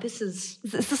 Yeah, it's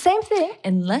the same thing.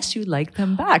 Unless you like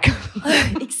them back.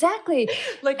 Exactly.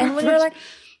 Like, and when you're like,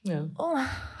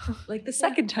 oh, like the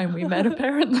second time we met,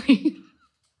 apparently.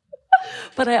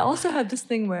 But I also have this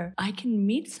thing where I can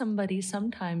meet somebody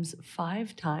sometimes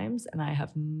 5 times and I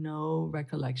have no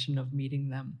recollection of meeting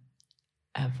them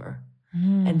ever.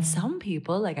 And some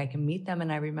people, like I can meet them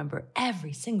and I remember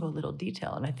every single little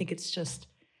detail. And I think it's just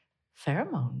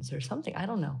pheromones or something. I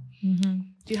don't know.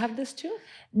 Do you have this too?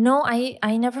 No,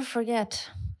 I never forget.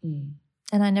 And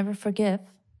I never forgive.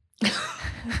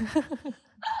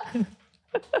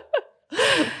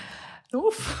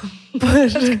 Oof.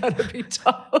 That's gotta be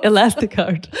tough.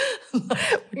 Elasticard.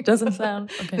 It doesn't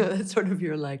sound okay. No, that's sort of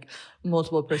your like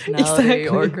multiple personality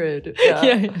orchid.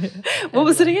 Yeah. What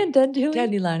was it again?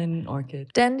 Dandelion and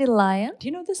orchid. Dandelion. Do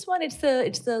you know this one? It's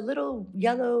the little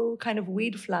yellow kind of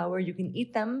weed flower. You can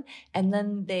eat them, and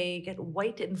then they get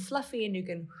white and fluffy, and you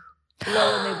can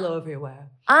blow and they blow everywhere.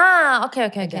 Ah, okay.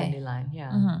 Dandelion,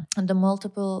 yeah. And the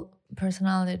multiple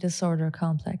personality disorder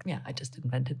complex. Yeah, I just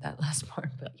invented that last part,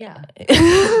 but yeah.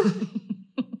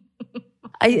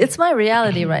 It's my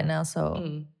reality right now,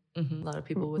 so. A lot of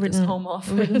people with this home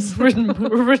office.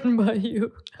 written by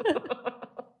you.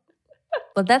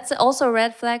 But that's also a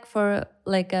red flag for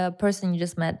like a person you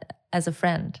just met as a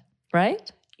friend, right?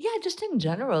 Yeah, just in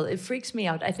general. It freaks me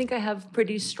out. I think I have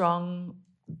pretty strong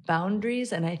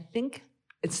boundaries, and I think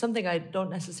it's something I don't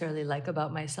necessarily like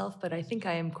about myself, but I think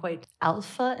I am quite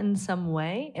alpha in some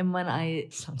way. And when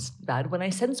sounds bad, when I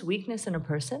sense weakness in a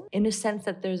person, in a sense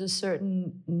that there's a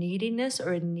certain neediness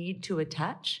or a need to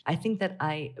attach, I think that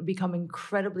I become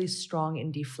incredibly strong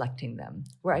in deflecting them,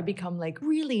 where I become like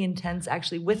really intense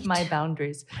actually with my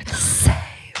boundaries. Same.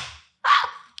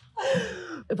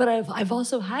 But I've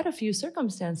also had a few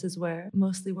circumstances where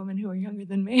mostly women who are younger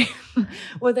than me,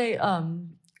 where they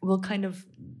will kind of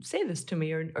say this to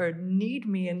me or need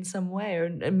me in some way, or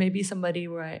maybe somebody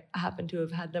where I happen to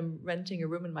have had them renting a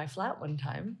room in my flat one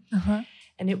time.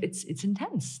 And it's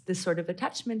intense, this sort of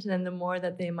attachment. And then the more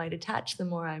that they might attach, the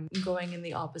more I'm going in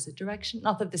the opposite direction.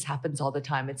 Not that this happens all the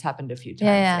time. It's happened a few times.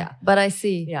 Yeah. But I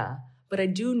see. Yeah. But I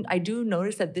do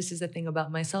notice that this is a thing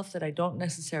about myself that I don't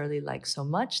necessarily like so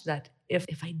much, that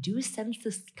if I do sense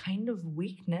this kind of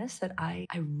weakness, that I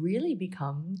really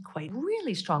become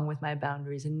really strong with my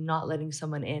boundaries and not letting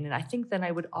someone in. And I think then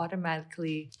I would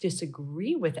automatically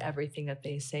disagree with everything that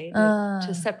they say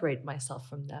to separate myself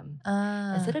from them.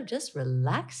 Instead of just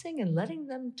relaxing and letting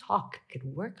them talk, I could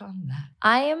work on that.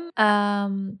 I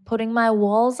am putting my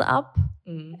walls up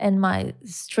and my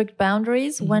strict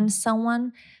boundaries when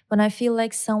I feel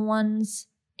like someone's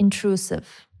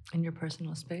intrusive. In your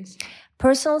personal space?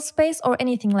 Personal space or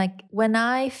anything. Like when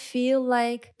I feel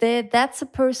like that's a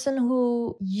person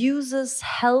who uses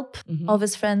help of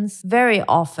his friends very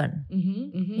often.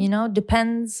 You know,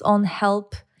 depends on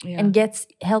help and gets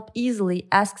help easily,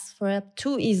 asks for help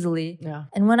too easily. Yeah.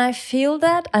 And when I feel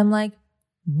that, I'm like,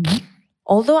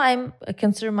 although I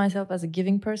consider myself as a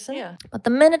giving person, but the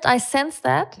minute I sense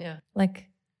that, like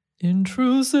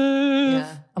intrusive,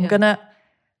 I'm gonna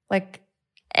like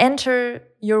enter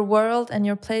your world and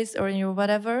your place or in your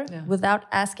whatever without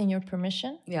asking your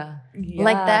permission.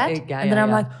 Like that. And then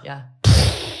I'm like,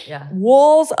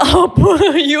 walls up,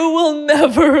 you will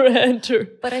never enter.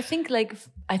 But I think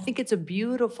it's a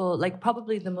beautiful, like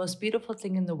probably the most beautiful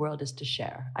thing in the world is to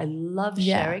share. I love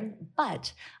sharing,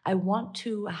 but I want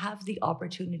to have the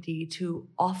opportunity to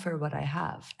offer what I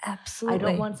have. Absolutely. I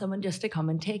don't want someone just to come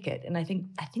and take it. And I think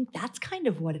that's kind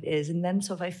of what it is. And then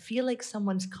so if I feel like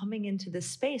someone's coming into this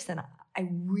space, then I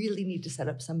really need to set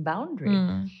up some boundary.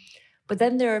 But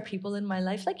then there are people in my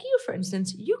life, like you, for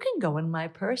instance, you can go in my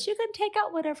purse, you can take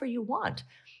out whatever you want.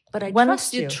 But I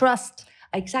trust you. Trust.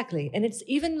 Exactly. And it's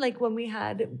even like when we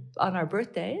had on our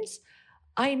birthdays,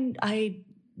 I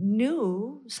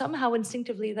knew somehow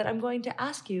instinctively that I'm going to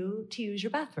ask you to use your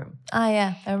bathroom.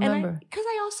 I remember. Because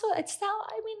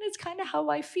it's kind of how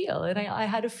I feel. And I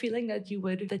had a feeling that you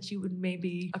would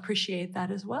maybe appreciate that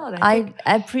as well. And I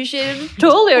appreciated it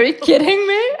totally. Are you kidding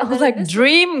me? I was like,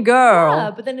 dream girl.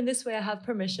 Yeah, but then in this way I have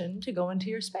permission to go into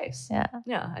your space. Yeah.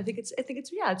 Yeah. I think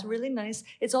it's really nice.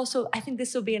 It's also, I think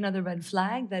this will be another red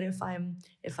flag that if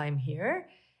I'm here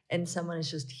and someone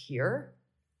is just here,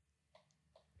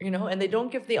 you know, and they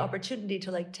don't give the opportunity to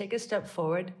like take a step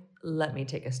forward, let me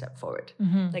take a step forward.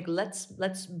 Like let's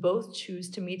both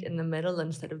choose to meet in the middle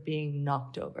instead of being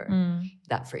knocked over.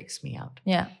 That freaks me out.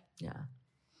 Yeah. Yeah.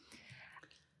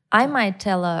 I might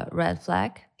tell a red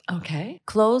flag. Okay.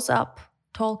 Close up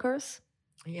talkers.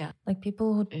 Yeah. Like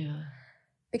people who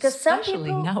because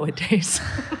especially nowadays.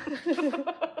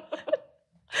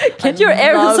 Get your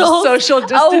aerosols social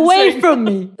distancing away from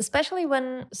me. Especially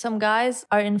when some guys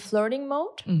are in flirting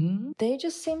mode, they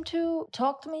just seem to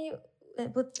talk to me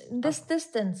with this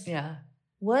distance. Yeah.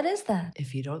 What is that?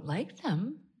 If you don't like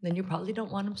them, then you probably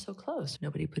don't want them so close.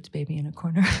 Nobody puts baby in a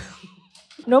corner.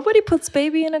 Nobody puts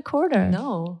baby in a corner.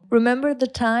 No. Remember the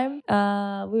time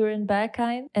we were in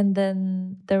Berghain and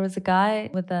then there was a guy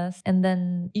with us and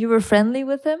then you were friendly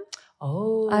with him?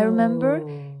 Oh. I remember.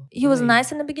 He was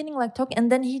nice in the beginning, like talking,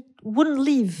 and then he wouldn't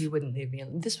leave. He wouldn't leave me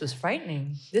alone. This was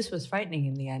frightening.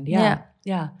 In the end.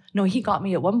 Yeah. No, he got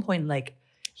me at one point, like,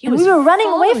 we were running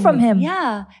away from him.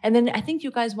 Yeah. And then I think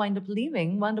you guys wound up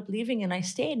leaving and I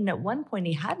stayed. And at one point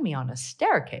he had me on a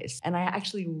staircase and I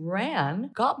actually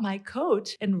got my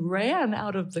coat and ran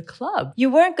out of the club. You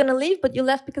weren't going to leave, but you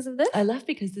left because of this? I left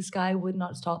because this guy would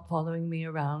not stop following me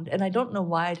around. And I don't know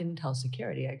why I didn't tell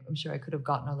security. I'm sure I could have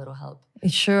gotten a little help.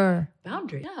 Sure.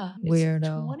 Boundary. Yeah. Weirdo. It's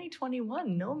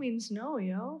 2021. No means no,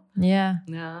 yo. Yeah.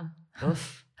 Yeah.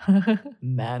 Oof.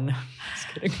 Man. Just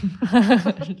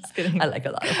kidding. Just kidding. I like a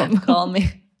lot of them. Call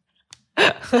me.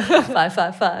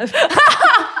 555.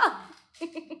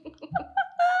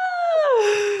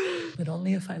 But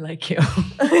only if I like you.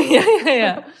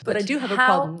 Yeah. But I do have a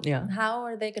problem. Yeah. How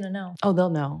are they going to know? Oh,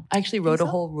 they'll know. I actually wrote a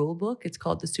whole rule book. It's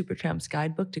called the Supertramp's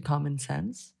Guidebook to Common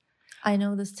Sense. I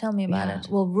know this. Tell me about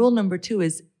it. Well, rule number 2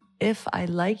 is if I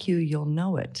like you, you'll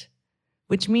know it.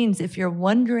 Which means if you're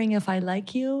wondering if I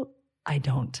like you, I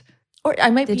don't. Or I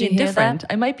might be indifferent.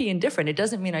 I might be indifferent. It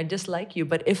doesn't mean I dislike you.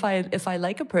 But if I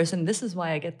like a person, this is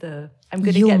why I'm going to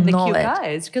get the cute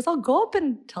guys. Because I'll go up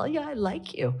and tell you I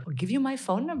like you. I'll give you my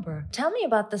phone number. Tell me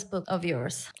about this book of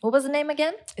yours. What was the name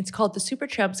again? It's called The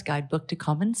Supertramp's Guidebook to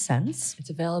Common Sense. It's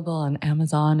available on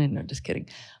Amazon and no, just kidding.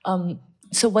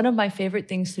 So one of my favorite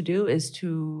things to do is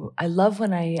I love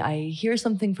when I hear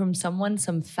something from someone,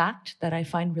 some fact that I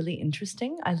find really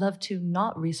interesting. I love to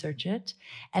not research it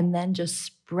and then just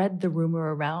spread the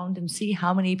rumor around and see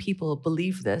how many people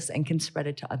believe this and can spread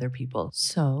it to other people.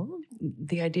 So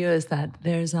the idea is that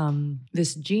there's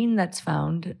this gene that's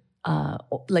found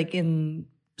like in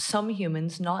some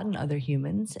humans, not in other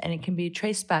humans, and it can be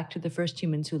traced back to the first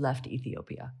humans who left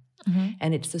Ethiopia.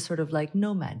 And it's this sort of like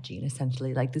nomad gene,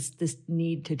 essentially, like this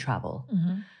need to travel,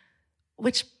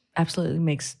 which absolutely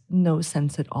makes no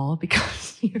sense at all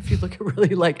because if you look at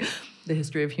really like the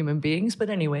history of human beings.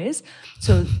 But anyways,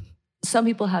 so some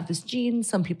people have this gene,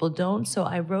 some people don't. So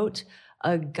I wrote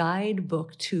a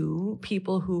guidebook to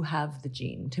people who have the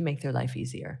gene to make their life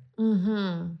easier.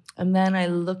 And then I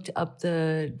looked up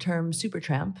the term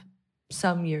supertramp.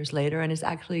 some years later, and is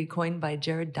actually coined by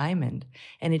Jared Diamond.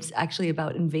 And it's actually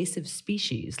about invasive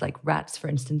species like rats, for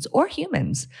instance, or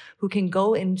humans who can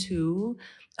go into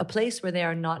a place where they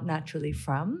are not naturally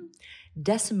from,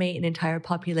 decimate an entire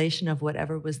population of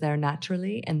whatever was there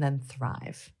naturally, and then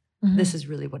thrive. This is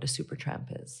really what a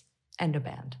supertramp is. And a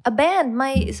band. A band.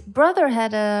 My brother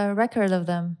had a record of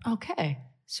them. Okay.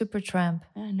 Supertramp.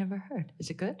 I never heard. Is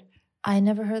it good? I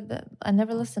never heard that. I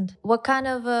never listened. What kind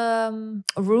of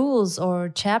rules or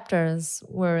chapters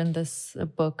were in this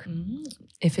book?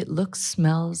 If it looks,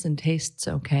 smells, and tastes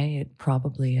okay, it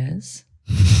probably is.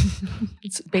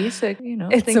 It's basic,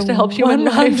 It's things to help you in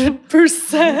life.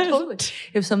 100%. Totally.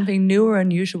 If something new or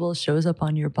unusual shows up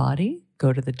on your body,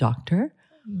 go to the doctor.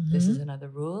 This is another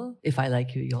rule. If I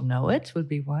like you, you'll know it would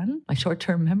be one. My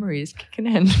short-term memory is kicking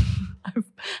in.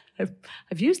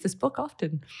 I've used this book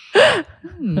often.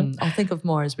 I'll think of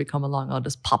more as we come along. I'll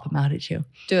just pop them out at you.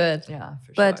 Do it. Yeah,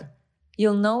 for But sure.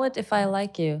 you'll know it if I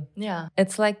like you. Yeah.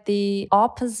 It's like the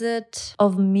opposite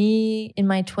of me in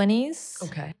my 20s.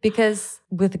 Okay. Because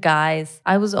with guys,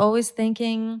 I was always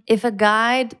thinking, if a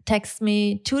guy texts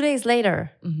me 2 days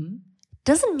later,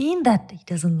 doesn't mean that he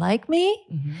doesn't like me.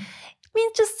 It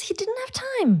means just he didn't have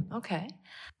time. Okay.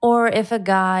 Or if a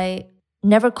guy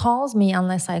never calls me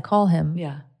unless I call him,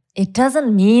 It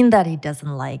doesn't mean that he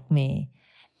doesn't like me.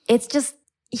 It's just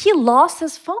he lost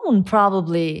his phone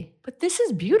probably. But this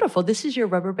is beautiful. This is your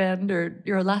rubber band or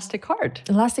your elastic heart.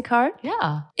 Elastic heart?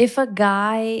 Yeah. If a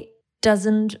guy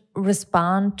doesn't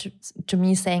respond to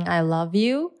me saying I love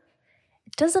you,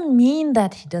 it doesn't mean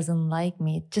that he doesn't like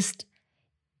me.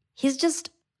 He's just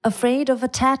afraid of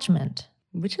attachment.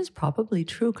 Which is probably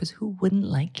true, because who wouldn't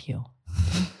like you?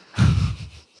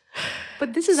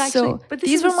 But this is actually,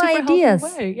 these were my ideas.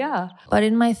 Way. Yeah. But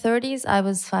in my 30s, I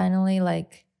was finally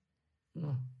like,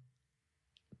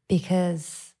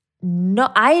 because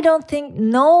I don't think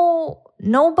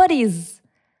nobody's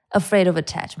afraid of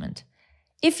attachment.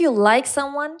 If you like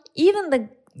someone, even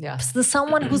the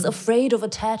someone who's afraid of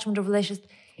attachment or relationship,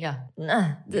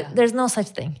 there's no such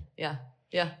thing. Yeah.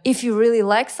 Yeah. If you really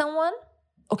like someone,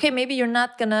 okay, maybe you're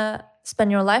not gonna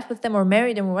spend your life with them or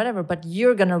marry them or whatever, but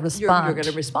you're gonna respond. You're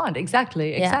gonna respond.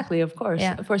 Exactly. Of course.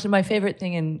 Yeah. Of course. And my favorite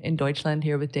thing in Deutschland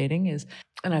here with dating is,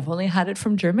 and I've only had it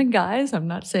from German guys, I'm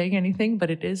not saying anything, but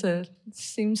it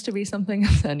seems to be something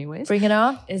anyways. Bring it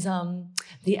on. Is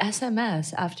the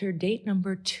SMS after date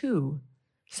number 2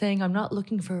 saying, I'm not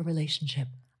looking for a relationship.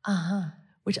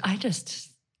 Which the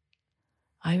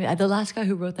last guy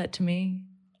who wrote that to me,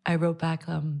 I wrote back,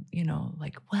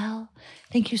 well,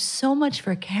 thank you so much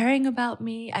for caring about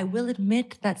me. I will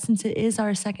admit that since it is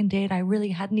our second date, I really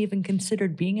hadn't even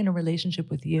considered being in a relationship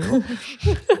with you.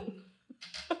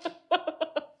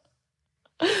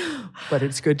 But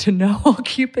it's good to know. I'll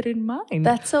keep it in mind.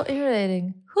 That's so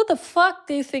irritating. Who the fuck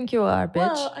do you think you are,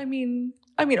 bitch? Well, I mean,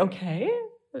 okay.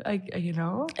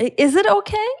 Is it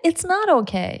okay? It's not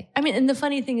okay. I mean, and the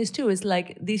funny thing is too, is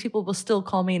like these people will still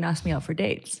call me and ask me out for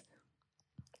dates.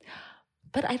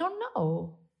 But I don't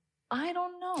know.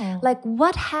 Like,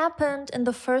 what happened in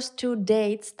the first 2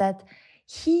 dates that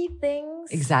he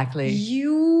thinks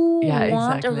you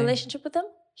want a relationship with him?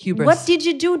 Hubris. What did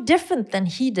you do different than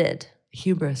he did?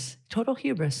 Hubris. Total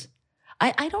hubris.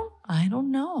 I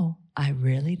don't know. I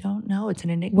really don't know. It's an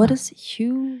enigma. What is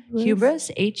hubris?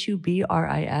 Hubris,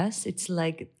 Hubris. It's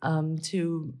like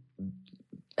to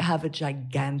have a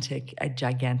gigantic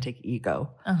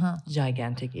ego.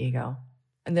 Gigantic ego.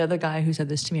 And the other guy who said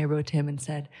this to me, I wrote to him and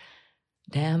said,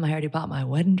 damn, I already bought my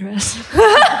wedding dress.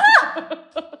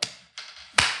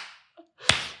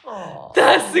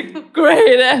 That's a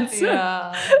great answer.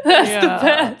 Yeah. That's the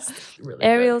best. Really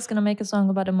Ariel's going to make a song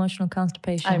about emotional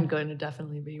constipation. I'm going to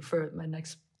definitely be for my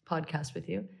next podcast with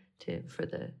you for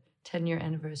the 10-year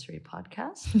anniversary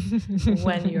podcast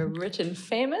when you're rich and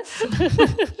famous.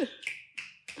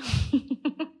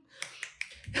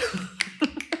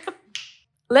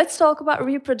 Let's talk about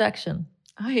reproduction.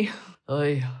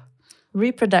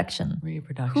 Reproduction.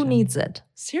 Who needs it?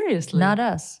 Seriously. Not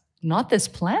us. Not this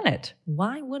planet.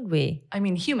 Why would we? I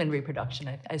mean, human reproduction,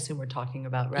 I assume we're talking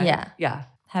about, right? Yeah. Yeah.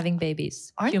 Having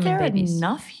babies. Aren't human there babies.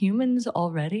 enough humans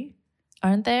already?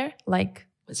 Aren't there? Like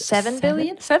 7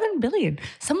 billion? 7 billion.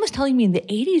 Someone was telling me in the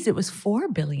 80s it was 4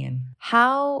 billion.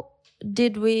 How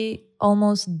did we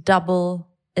almost double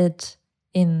it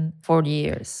in 40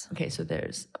 years? Okay, so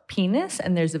there's a penis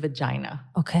and there's a vagina.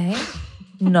 Okay.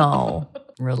 No.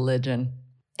 Religion.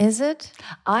 Is it?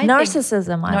 I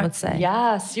Narcissism, I would say.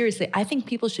 Yeah, seriously. I think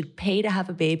people should pay to have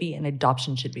a baby and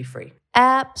adoption should be free.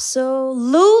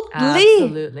 Absolutely.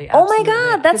 Absolutely. Oh my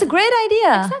God, that's a great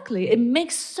idea. Exactly. It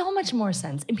makes so much more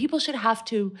sense. And people should have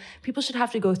to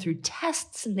go through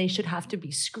tests and they should have to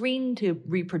be screened to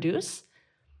reproduce.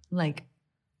 Like,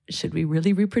 should we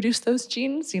really reproduce those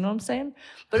genes? You know what I'm saying?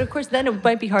 But of course, then it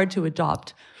might be hard to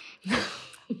adopt.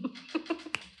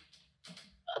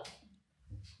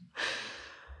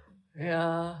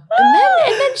 Yeah.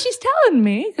 And then she's telling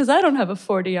me, because I don't have a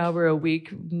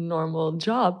 40-hour-a-week normal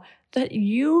job, that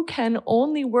you can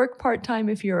only work part-time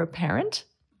if you're a parent.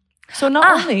 So not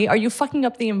only are you fucking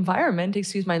up the environment,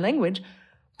 excuse my language,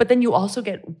 but then you also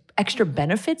get extra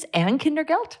benefits and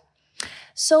Kindergeld.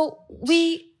 So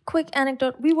quick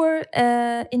anecdote, we were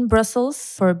in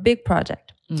Brussels for a big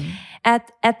project.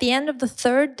 At the end of the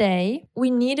third day, we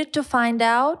needed to find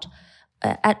out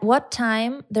at what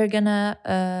time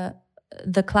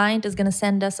the client is gonna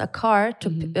send us a car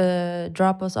to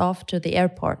drop us off to the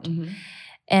airport,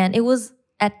 and it was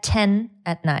at 10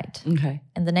 at night. Okay.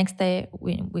 And the next day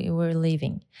we were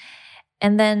leaving,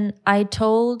 and then I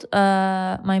told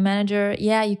my manager,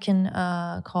 "Yeah, you can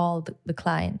call the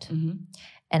client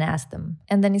and ask them."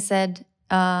 And then he said,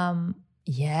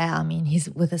 "Yeah, I mean he's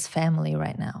with his family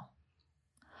right now."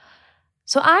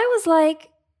 So I was like,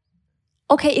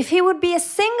 okay, if he would be a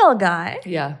single guy,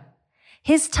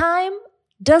 his time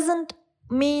doesn't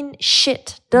mean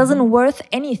shit, doesn't worth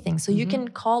anything. So you can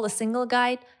call a single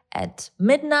guy at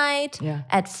midnight,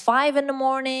 at 5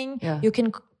 a.m. You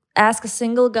can ask a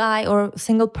single guy or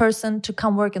single person to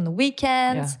come work in the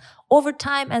weekends,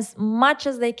 overtime as much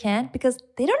as they can, because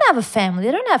they don't have a family,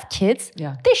 they don't have kids.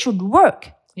 They should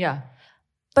work.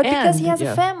 But because he has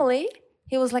a family,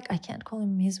 he was like, I can't call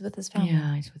him. He's with his family.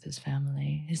 Yeah, he's with his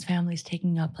family. His family's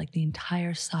taking up like the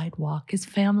entire sidewalk. His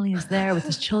family is there with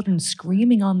his children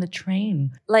screaming on the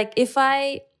train. Like if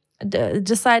I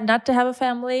decide not to have a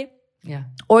family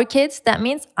or kids, that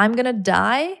means I'm going to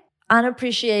die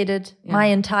unappreciated my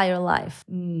entire life.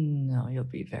 No, you'll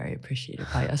be very appreciated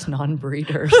by us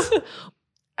non-breeders.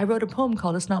 I wrote a poem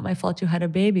called It's Not My Fault You Had a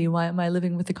Baby. Why am I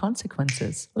living with the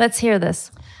consequences? Let's hear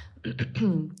this.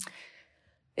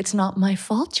 It's not my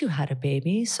fault you had a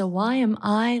baby, so why am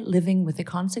I living with the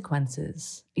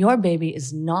consequences? Your baby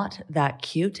is not that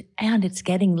cute, and it's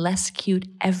getting less cute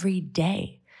every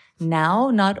day. Now,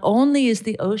 not only is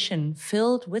the ocean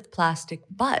filled with plastic,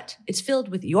 but it's filled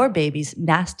with your baby's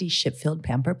nasty shit-filled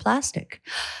pamper plastic.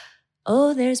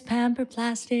 Oh, there's pamper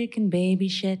plastic and baby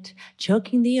shit,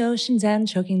 choking the oceans and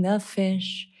choking the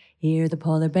fish. Hear the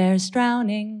polar bears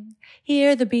drowning,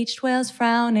 hear the beached whales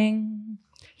frowning.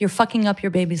 You're fucking up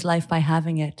your baby's life by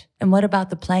having it. And what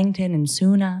about the plankton and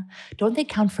tuna? Don't they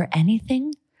count for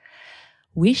anything?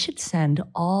 We should send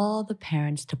all the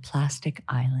parents to Plastic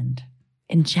Island.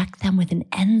 Inject them with an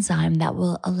enzyme that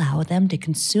will allow them to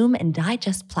consume and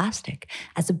digest plastic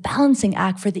as a balancing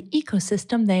act for the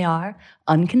ecosystem they are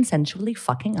unconsensually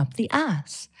fucking up the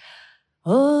ass.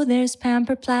 Oh, there's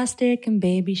pamper plastic and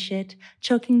baby shit,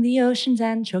 choking the oceans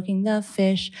and choking the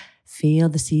fish. Feel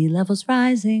the sea levels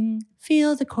rising,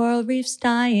 feel the coral reefs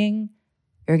dying.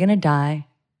 You're gonna die.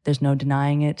 There's no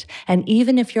denying it. And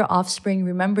even if your offspring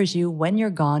remembers you when you're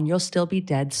gone, you'll still be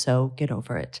dead, so get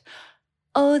over it.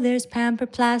 Oh, there's pamper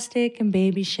plastic and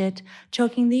baby shit,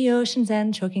 choking the oceans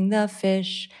and choking the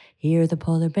fish. Hear the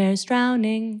polar bears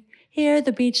drowning, hear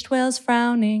the beached whales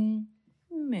frowning.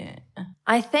 Meh.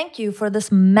 I thank you for this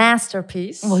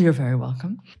masterpiece. Well, you're very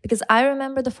welcome. Because I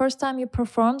remember the first time you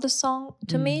performed the song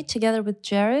to me together with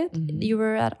Jared. You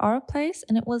were at our place,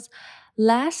 and it was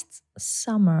last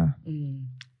summer.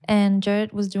 And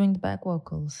Jared was doing the back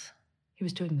vocals. He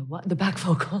was doing the what? The back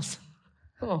vocals.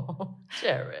 Oh,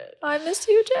 Jared. I miss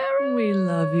you, Jared. We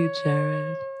love you,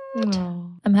 Jared.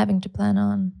 Oh. I'm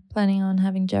planning on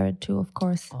having Jared too, of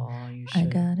course. Oh, you should. I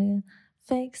gotta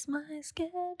fix my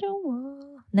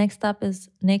schedule. Next up is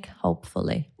Nick,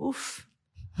 hopefully. Oof.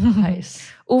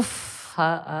 Ice. Oof.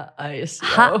 Ice.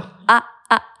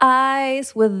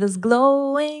 Eyes with this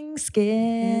glowing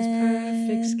skin. His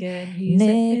perfect skin. He's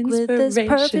Nick an with this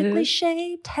inspiration. perfectly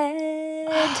shaped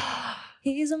head.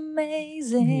 He's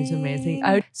amazing. He's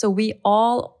amazing. So we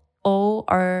all owe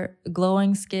our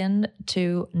glowing skin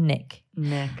to Nick.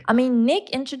 I mean, Nick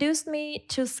introduced me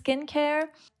to skincare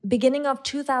beginning of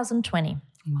 2020.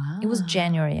 Wow. It was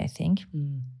January, I think.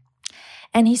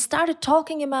 And he started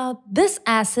talking about this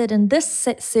acid and this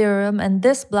serum and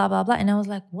this blah, blah, blah. And I was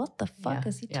like, what the fuck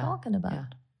is he talking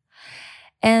about?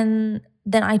 And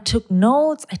then I took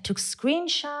notes, I took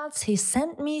screenshots, he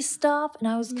sent me stuff and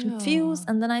I was confused.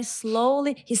 And then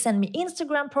he sent me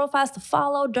Instagram profiles to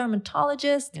follow,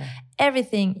 dermatologists,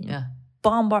 everything,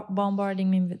 bombarding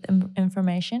me with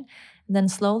information. And then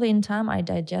slowly in time, I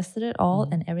digested it all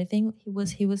and everything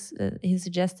he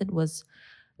suggested was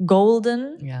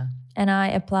golden. Yeah. And I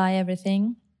apply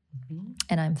everything.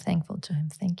 And I'm thankful to him.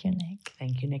 Thank you, Nick.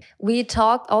 Thank you, Nick. We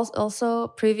talked also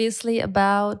previously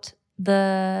about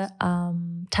the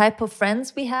type of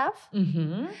friends we have.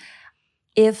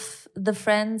 If the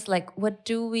friends, like, what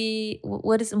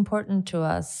is important to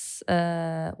us?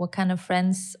 What kind of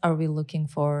friends are we looking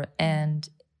for? And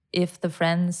if the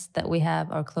friends that we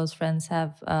have, our close friends,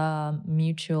 have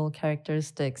mutual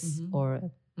characteristics,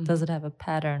 or does it have a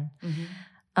pattern?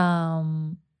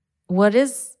 What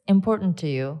is important to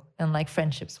you in like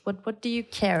friendships? What do you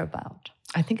care about?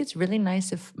 I think it's really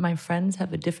nice if my friends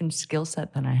have a different skill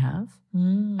set than I have.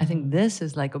 I think this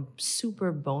is like a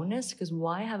super bonus, because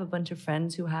why have a bunch of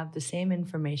friends who have the same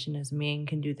information as me and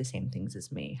can do the same things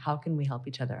as me? How can we help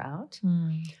each other out?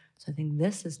 So I think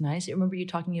this is nice. Remember you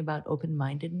talking about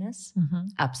open-mindedness?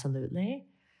 Absolutely.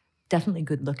 Definitely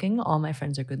good looking. All my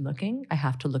friends are good looking. I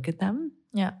have to look at them.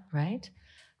 Yeah. Right?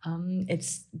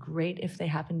 It's great if they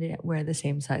happen to wear the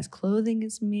same size clothing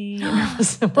as me.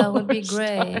 That would be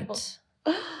great.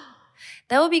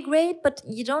 That would be great, but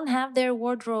you don't have their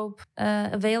wardrobe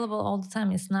available all the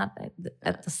time. It's not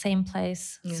at the same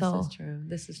place. Yes, so this is true.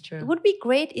 This is true. It would be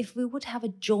great if we would have a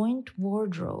joint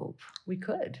wardrobe. We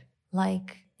could.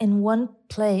 Like in one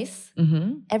place,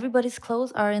 everybody's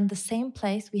clothes are in the same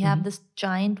place. We have this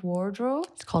giant wardrobe.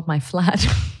 It's called my flat.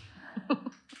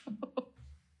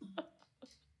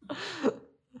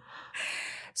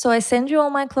 So I send you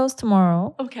all my clothes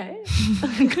tomorrow. Okay.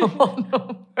 Come on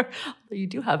over. You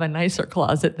do have a nicer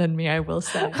closet than me, I will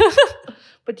say.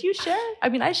 But do you share? I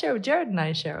mean, I share with Jared, and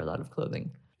I share a lot of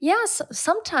clothing. Yes,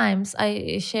 sometimes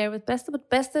I share with Besta, but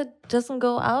Besta doesn't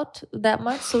go out that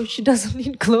much, so she doesn't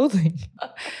need clothing.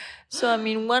 So I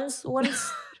mean, once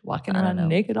walking around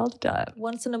naked all the time.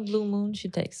 Once in a blue moon, she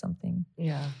takes something.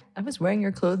 Yeah, I was wearing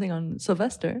your clothing on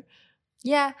Sylvester.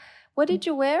 Yeah, what did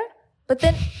you wear? But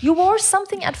then you wore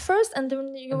something at first, and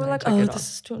then you were like, "Oh, this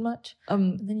is too much."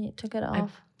 Then you took it off. I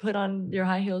put on your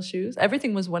high heel shoes.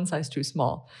 Everything was one size too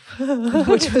small,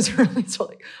 which was really so.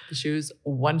 Like the shoes,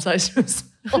 one size too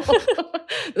small.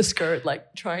 The skirt,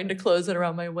 like trying to close it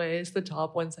around my waist. The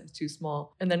top, one size too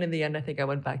small. And then in the end, I think I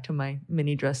went back to my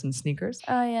mini dress and sneakers.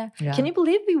 Oh yeah. Can you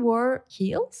believe we wore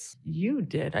heels? You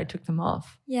did. I took them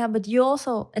off. Yeah, but you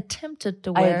also attempted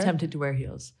to wear. I attempted to wear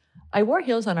heels. I wore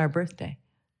heels on our birthday.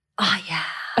 Oh, yeah.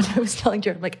 And I was telling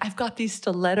Jared, like, I've got these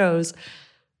stilettos.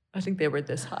 I think they were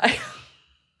this high.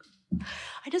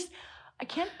 I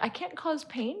can't cause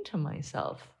pain to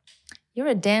myself. You're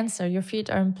a dancer. Your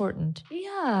feet are important.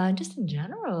 Yeah, just in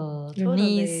general. Your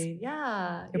knees.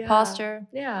 Yeah. Your posture.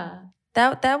 Yeah.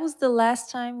 That was the last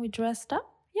time we dressed up?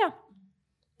 Yeah.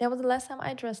 That was the last time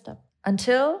I dressed up.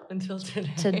 Until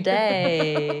today.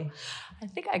 Today. I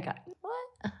think I got...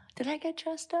 What? Did I get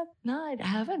dressed up? No, I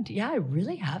haven't. Yeah, I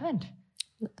really haven't.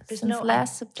 Since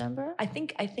last September? I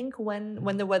think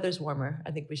when the weather's warmer,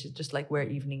 I think we should just like wear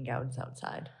evening gowns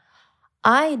outside.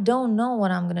 I don't know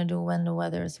what I'm going to do when the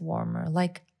weather is warmer.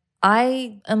 Like,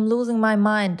 I am losing my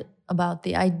mind about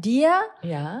the idea.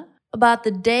 Yeah. About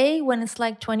the day when it's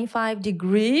like 25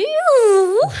 degrees.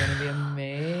 It's going to be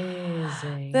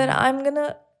amazing. That I'm going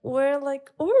to wear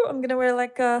like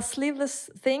a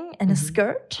sleeveless thing and a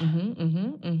skirt.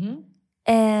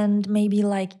 And maybe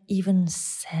like even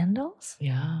sandals.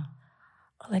 Yeah.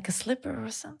 Or like a slipper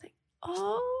or something.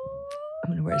 Oh.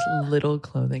 I'm going to wear as little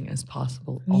clothing as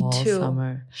possible Me all too.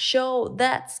 summer. Show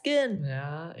that skin.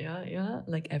 Yeah.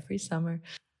 Like every summer.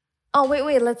 Oh,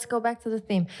 wait. Let's go back to the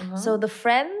theme. So the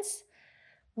friends,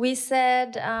 we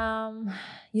said,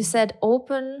 you said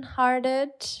open-hearted,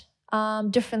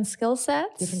 different skill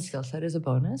sets. Different skill set is a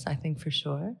bonus, I think, for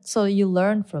sure. So you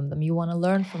learn from them. You want to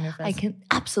learn from your friends. I can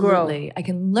absolutely. Grow. I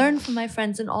can learn from my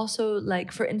friends, and also,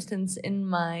 like, for instance, in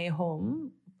my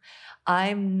home,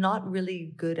 I'm not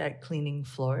really good at cleaning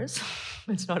floors.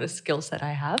 It's not a skill set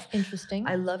I have. Interesting.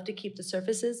 I love to keep the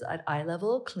surfaces at eye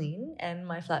level clean, and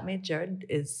my flatmate Jared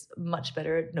is much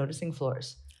better at noticing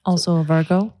floors. Also a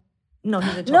Virgo? No,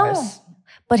 he's a Taurus. No,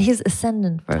 but he's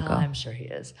ascendant Virgo. I'm sure he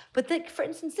is. But for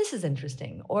instance, this is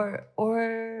interesting.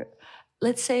 Or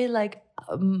let's say like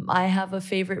I have a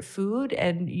favorite food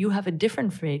and you have a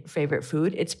different favorite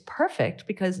food. It's perfect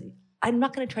because I'm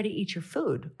not going to try to eat your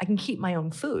food. I can keep my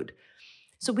own food.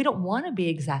 So we don't want to be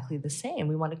exactly the same.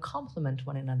 We want to complement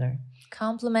one another.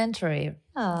 Complementary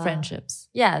Ah. friendships.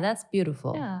 Yeah, that's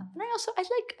beautiful. Yeah. And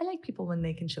I like people when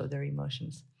they can show their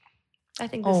emotions. I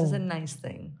think this is a nice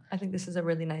thing. I think this is a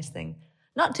really nice thing.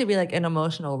 Not to be like an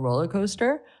emotional roller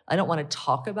coaster. I don't want to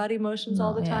talk about emotions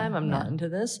all the time. I'm not into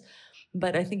this.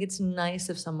 But I think it's nice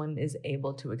if someone is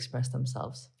able to express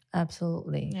themselves.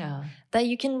 Absolutely. Yeah. That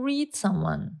you can read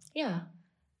someone. Yeah.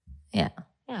 Yeah.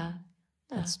 Yeah.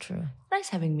 That's true. Nice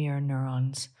having mirror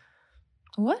neurons.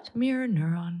 What? Mirror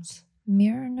neurons.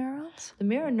 Mirror neurons? The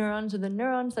mirror neurons are the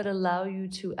neurons that allow you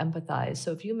to empathize.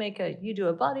 So if you do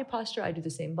a body posture, I do the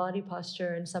same body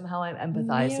posture, and somehow I'm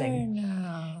empathizing. Mirror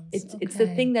neurons. It's the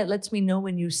thing that lets me know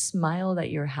when you smile that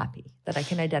you're happy, that I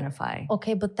can identify.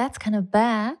 Okay, but that's kind of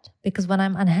bad because when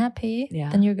I'm unhappy,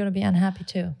 then you're going to be unhappy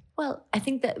too. Well, I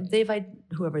think that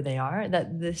whoever they are,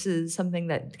 that this is something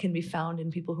that can be found in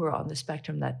people who are on the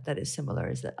spectrum that is similar,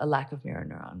 is that a lack of mirror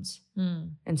neurons.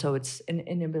 And so it's an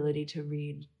inability to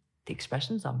read the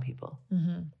expressions on people,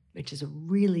 which is a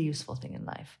really useful thing in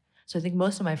life. So I think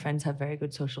most of my friends have very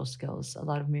good social skills, a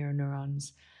lot of mirror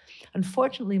neurons.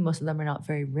 Unfortunately, most of them are not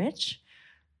very rich,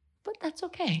 but that's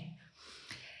okay.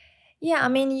 Yeah, I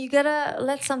mean, you gotta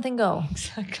let something go.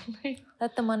 Exactly.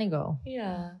 Let the money go.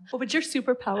 Yeah. What would your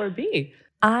superpower be?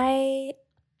 My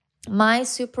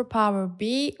superpower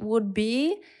would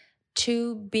be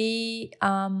to be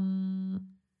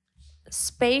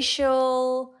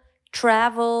spatial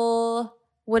travel.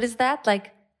 What is that?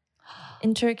 Like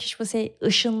in Turkish we say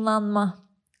ışınlanma.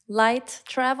 Light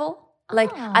travel.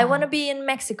 Like I want to be in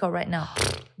Mexico right now.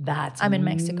 I'm in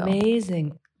Mexico.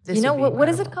 Amazing. You know what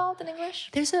is it called in English?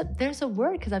 There's a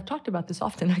word, because I've talked about this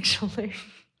often actually.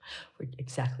 We're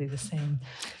exactly the same.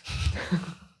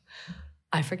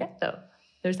 I forget though.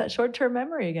 There's that short-term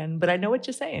memory again, but I know what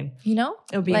you're saying. You know?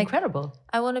 It would be incredible.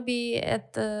 I want to be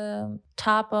at the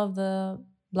top of the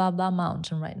blah blah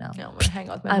mountain right now. Yeah, I'm gonna hang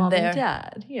out with my mom and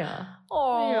dad. Yeah.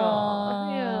 Oh,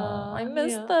 yeah. I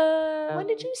miss them. When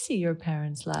did you see your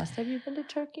parents last? Have you been to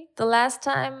Turkey? The last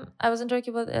time I was in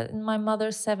Turkey was in my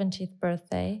mother's 70th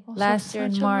birthday. Last year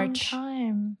in March. A long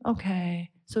time.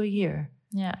 Okay. So a year.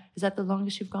 Yeah. Is that the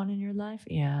longest you've gone in your life?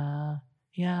 Yeah.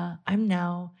 Yeah. I'm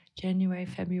now January,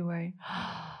 February.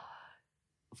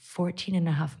 14 and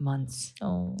a half months.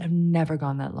 Oh. I've never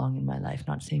gone that long in my life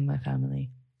not seeing my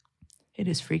family. It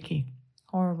is freaky.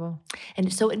 Horrible. And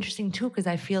it's so interesting too, because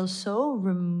I feel so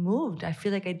removed. I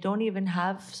feel like I don't even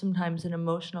have sometimes an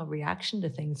emotional reaction to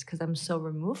things because I'm so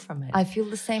removed from it. I feel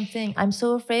the same thing. I'm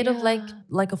so afraid of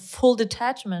like a full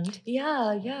detachment.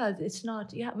 Yeah. It's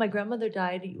not. Yeah. My grandmother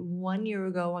died 1 year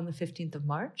ago on the 15th of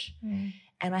March.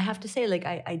 And I have to say, like,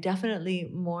 I definitely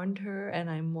mourned her and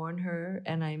I mourn her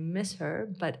and I miss her.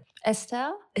 But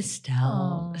Estelle,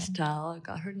 I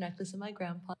got her necklace of my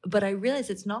grandpa. But I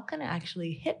realize it's not going to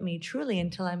actually hit me truly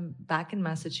until I'm back in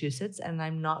Massachusetts and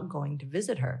I'm not going to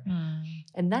visit her.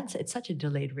 And it's such a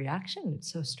delayed reaction.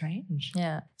 It's so strange.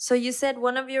 Yeah. So you said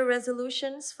one of your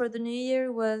resolutions for the new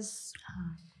year was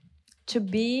to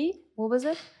be, what was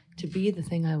it? To be the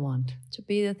thing I want. To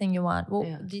be the thing you want. Well,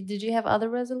 did you have other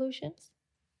resolutions?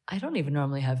 I don't even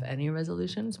normally have any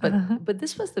resolutions, but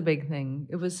this was the big thing.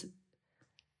 It was,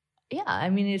 I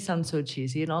mean, it sounds so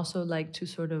cheesy, and also like to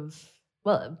sort of,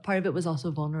 well, part of it was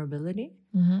also vulnerability.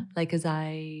 Like, as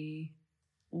I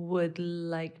would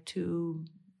like to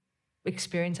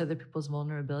experience other people's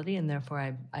vulnerability, and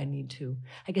therefore I need to,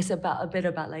 I guess, a bit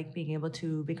about like being able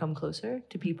to become closer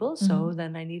to people. So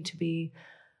then I need to be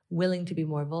willing to be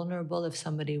more vulnerable if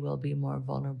somebody will be more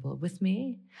vulnerable with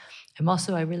me. I'm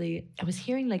also, I was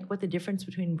hearing like what the difference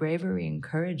between bravery and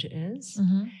courage is.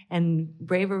 And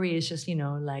bravery is just,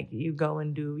 like you go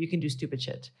and you can do stupid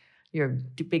shit. You're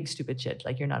big stupid shit.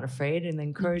 Like you're not afraid. And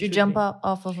then courage. You jump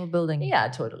off of a building. Yeah,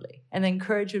 totally. And then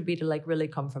courage would be to like really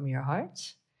come from your heart.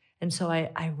 And so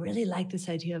I really like this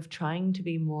idea of trying to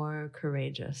be more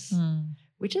courageous,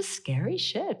 which is scary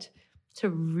shit. To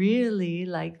really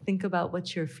like think about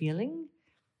what you're feeling.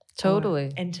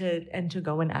 Totally. And to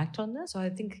go and act on this. So I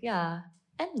think, and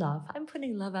love. I'm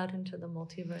putting love out into the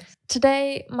multiverse.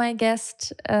 Today, my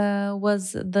guest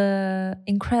was the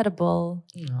incredible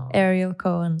Ariel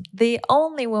Cohen, the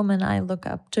only woman I look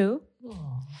up to.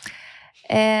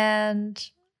 And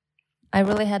I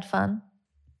really had fun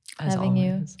having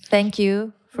you. Thank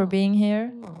you for being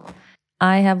here.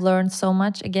 I have learned so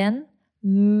much again.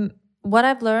 What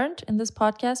I've learned in this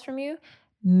podcast from you,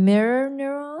 mirror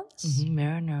neurons.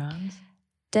 Mirror neurons.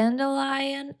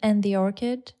 Dandelion and the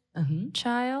orchid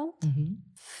child.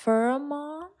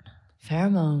 Pheromone.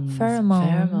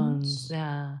 Pheromones,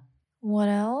 yeah. What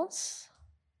else?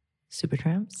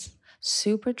 Supertramps.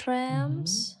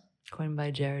 Supertramps. Cohen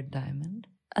by Jared Diamond.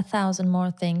 1,000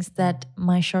 more things that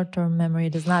my short-term memory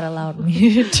does not allow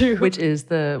me to. Which is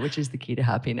the key to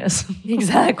happiness.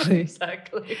 Exactly.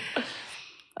 Exactly.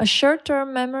 A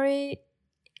short-term memory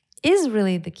is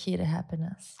really the key to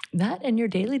happiness. That and your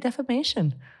daily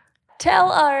defamation.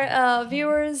 Tell our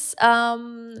viewers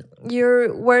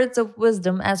your words of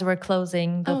wisdom as we're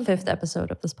closing the 5th episode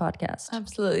of this podcast.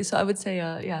 Absolutely. So I would say,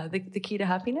 the key to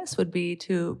happiness would be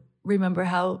to remember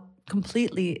how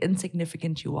completely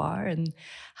insignificant you are and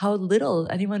how little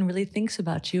anyone really thinks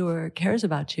about you or cares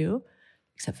about you,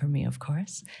 except for me, of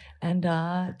course. And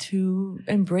to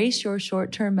embrace your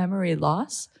short-term memory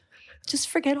loss. Just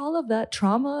forget all of that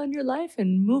trauma in your life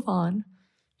and move on.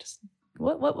 Just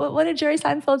what did Jerry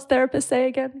Seinfeld's therapist say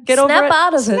again? Get over it. Snap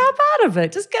out of it. Snap out of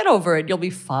it. Just get over it. You'll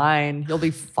be fine. You'll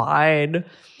be fine.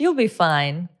 You'll be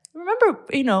fine. Remember,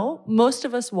 most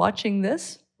of us watching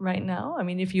this right now, I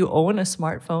mean, if you own a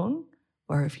smartphone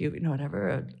or if you,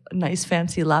 whatever, a nice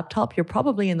fancy laptop, you're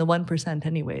probably in the 1%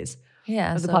 anyways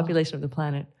of the population of the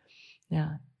planet.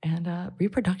 Yeah. And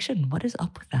reproduction, what is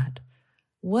up with that?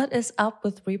 What is up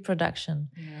with reproduction?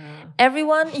 Yeah.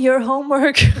 Everyone, your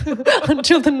homework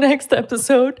until the next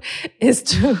episode is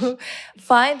to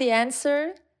find the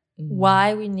answer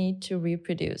why we need to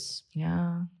reproduce.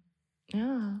 Yeah.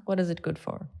 Yeah. What is it good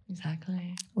for?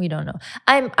 Exactly. We don't know.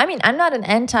 I'm not an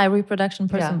anti-reproduction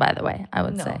person, by the way, I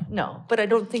would say. No, but I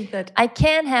don't think that... I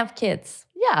can have kids.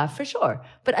 Yeah, for sure.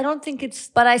 But I don't think it's...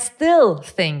 But I still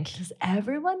think... Does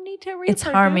everyone need to reproduce? It's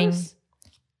harming.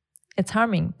 It's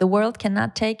harming. The world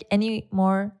cannot take any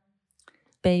more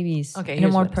babies. Okay, any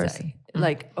more person.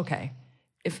 Like, okay,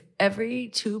 if every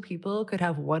 2 people could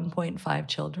have 1.5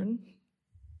 children,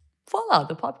 voila,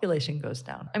 the population goes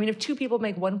down. I mean, if 2 people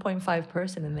make 1.5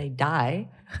 person and they die,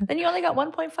 then you only got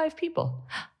 1.5 people.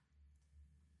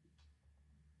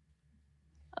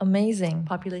 Amazing.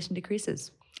 Population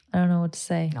decreases. I don't know what to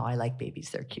say. No, I like babies.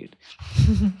 They're cute.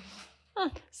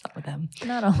 Some of them.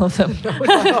 Not all of them. No,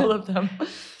 not all of them.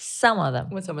 Some of them.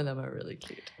 But some of them are really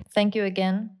cute. Thank you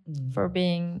again for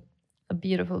being a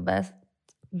beautiful best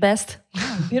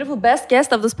beautiful best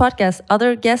guest of this podcast.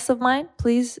 Other guests of mine,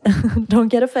 please don't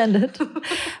get offended.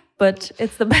 But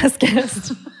it's the best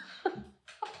guest.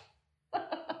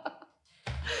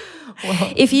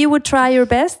 Well, if you would try your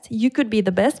best, you could be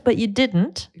the best, but you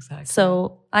didn't. Exactly.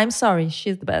 So I'm sorry,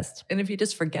 she's the best. And if you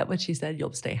just forget what she said,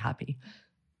 you'll stay happy.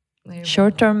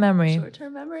 Short-term memory.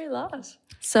 Short-term memory loss.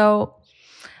 So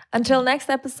until next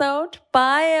episode,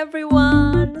 bye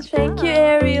everyone. Thank you,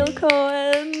 Ariel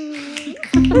Cohen.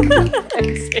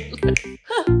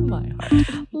 My heart.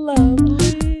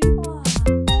 Lovely. Oh,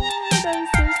 that was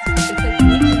so sweet. It's like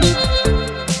meeting.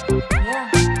 Yeah.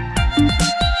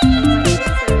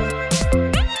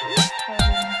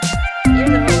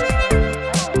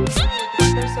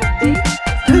 They're so big.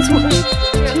 That's why.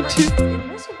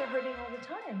 They're hurting all the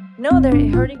time. No, they're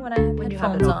hurting when I have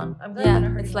headphones on. I'm glad they're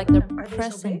hurting. It's like they're Are they so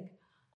pressing. big?